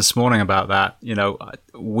friend this morning about that.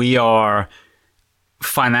 We are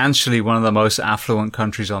financially one of the most affluent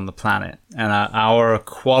countries on the planet, and our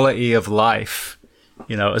quality of life,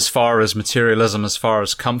 as far as materialism, as far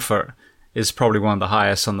as comfort, is probably one of the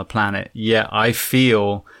highest on the planet. Yet I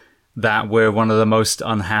feel that we're one of the most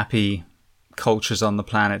unhappy cultures on the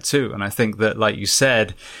planet too. And I think that, like you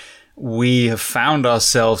said, we have found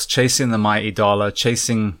ourselves chasing the mighty dollar,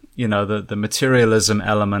 chasing, the materialism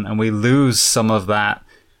element, and we lose some of that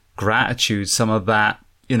gratitude, some of that,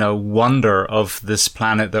 wonder of this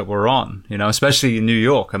planet that we're on, especially in New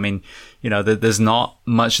York. There's not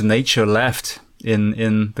much nature left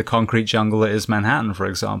in the concrete jungle that is Manhattan, for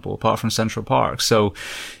example, apart from Central Park. So,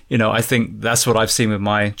 I think that's what I've seen with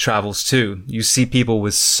my travels too. You see people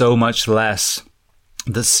with so much less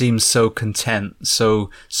that seem so content, so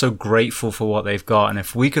grateful for what they've got. And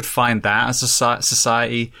if we could find that as a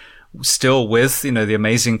society, still with, the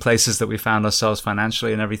amazing places that we found ourselves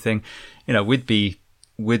financially and everything, we'd be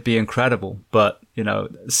incredible. But,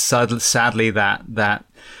 sadly that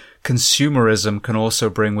consumerism can also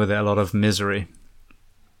bring with it a lot of misery.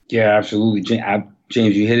 Yeah, absolutely.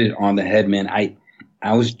 James, you hit it on the head, man.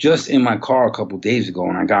 I was just in my car a couple of days ago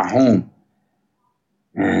and I got home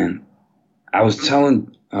and I was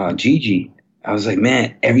telling Gigi, I was like,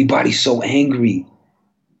 man, everybody's so angry.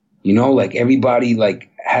 Everybody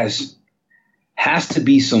has to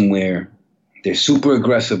be somewhere. They're super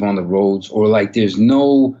aggressive on the roads, or there's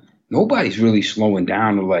nobody's really slowing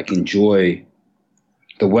down to enjoy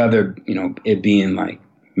the weather, it being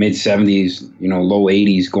mid 70s, low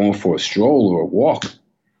 80s, going for a stroll or a walk.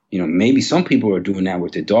 Maybe some people are doing that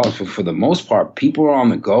with their dogs, but for the most part, people are on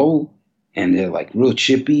the go and they're real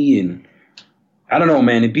chippy. And I don't know,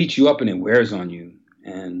 man, it beats you up and it wears on you.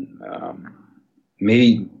 And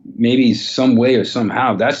maybe some way or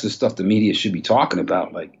somehow that's the stuff the media should be talking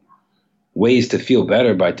about, ways to feel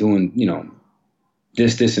better by doing,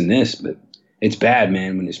 this and this. But it's bad,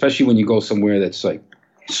 man, especially when you go somewhere that's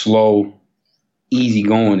slow, easy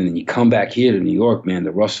going, and then you come back here to New York, man,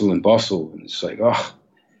 the rustle and bustle, and it's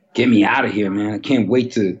get me out of here, man. I can't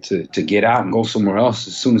wait to get out and go somewhere else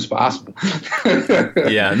as soon as possible.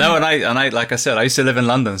 Yeah, no, and I, like I said, I used to live in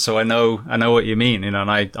London, so I know what you mean, and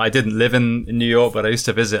I didn't live in New York, but I used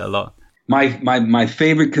to visit a lot. My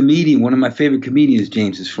favorite comedian, one of my favorite comedians,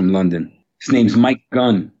 James, is from London. His name's Mike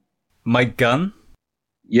Gunn. Mike Gunn?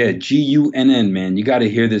 Yeah, Gunn, man. You got to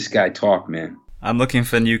hear this guy talk, man. I'm looking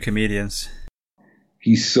for new comedians.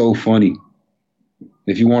 He's so funny.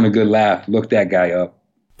 If you want a good laugh, look that guy up.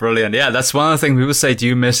 Brilliant. Yeah, that's one of the things people say, do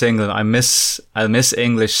you miss England? I miss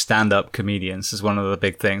English stand-up comedians is one of the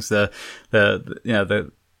big things. The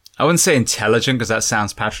I wouldn't say intelligent because that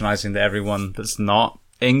sounds patronizing to everyone that's not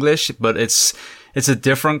English, but it's a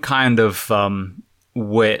different kind of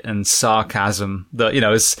wit and sarcasm that,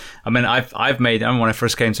 I've made, when I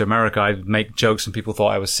first came to America, I'd make jokes and people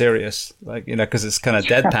thought I was serious, like, because it's kind of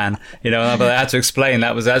deadpan, but I had to explain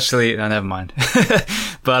that was actually, never mind.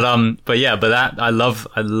 but I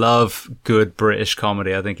love good British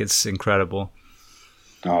comedy. I think it's incredible.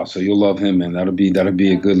 Oh, so you'll love him, man. That'll be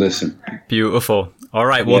a good listen. Beautiful. All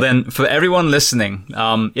right. Well, then, for everyone listening,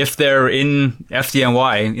 if they're in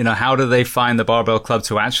FDNY, how do they find the Barbell Club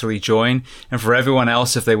to actually join? And for everyone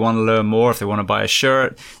else, if they want to learn more, if they want to buy a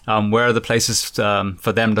shirt, where are the places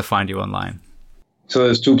for them to find you online? So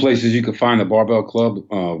there's two places you can find the Barbell Club.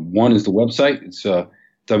 One is the website. It's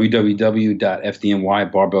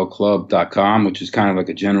www.fdnybarbellclub.com, which is kind of like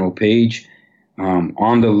a general page.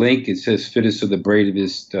 On the link, it says fittest of the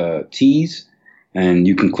bravest tees. And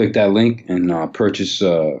you can click that link and purchase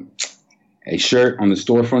a shirt on the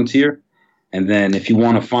storefront here. And then if you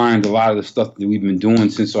want to find a lot of the stuff that we've been doing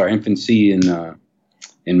since our infancy in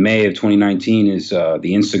May of 2019 is the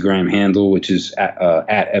Instagram handle, which is at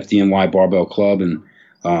FDNY Barbell Club. And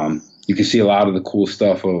you can see a lot of the cool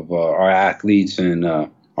stuff of our athletes and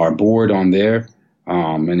our board on there.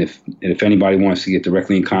 And if anybody wants to get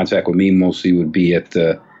directly in contact with me, mostly would be at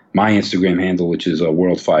my Instagram handle, which is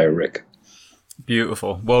WorldFire Rick.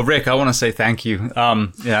 Beautiful. Well, Rick, I want to say thank you.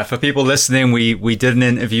 For people listening, we did an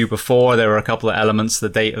interview before. There were a couple of elements, the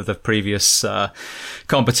date of the previous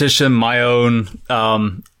competition, my own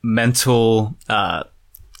mental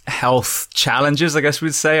health challenges, I guess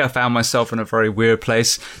we'd say. I found myself in a very weird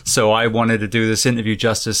place, so I wanted to do this interview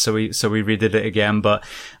justice, so we redid it again. But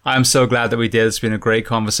I'm so glad that we did. It's been a great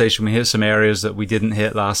conversation. We hit some areas that we didn't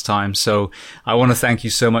hit last time, so I want to thank you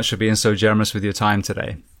so much for being so generous with your time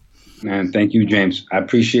today. Man, thank you, James. I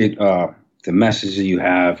appreciate the message that you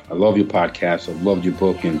have. I love your podcast. I loved your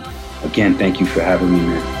book. And again, thank you for having me,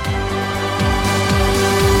 man.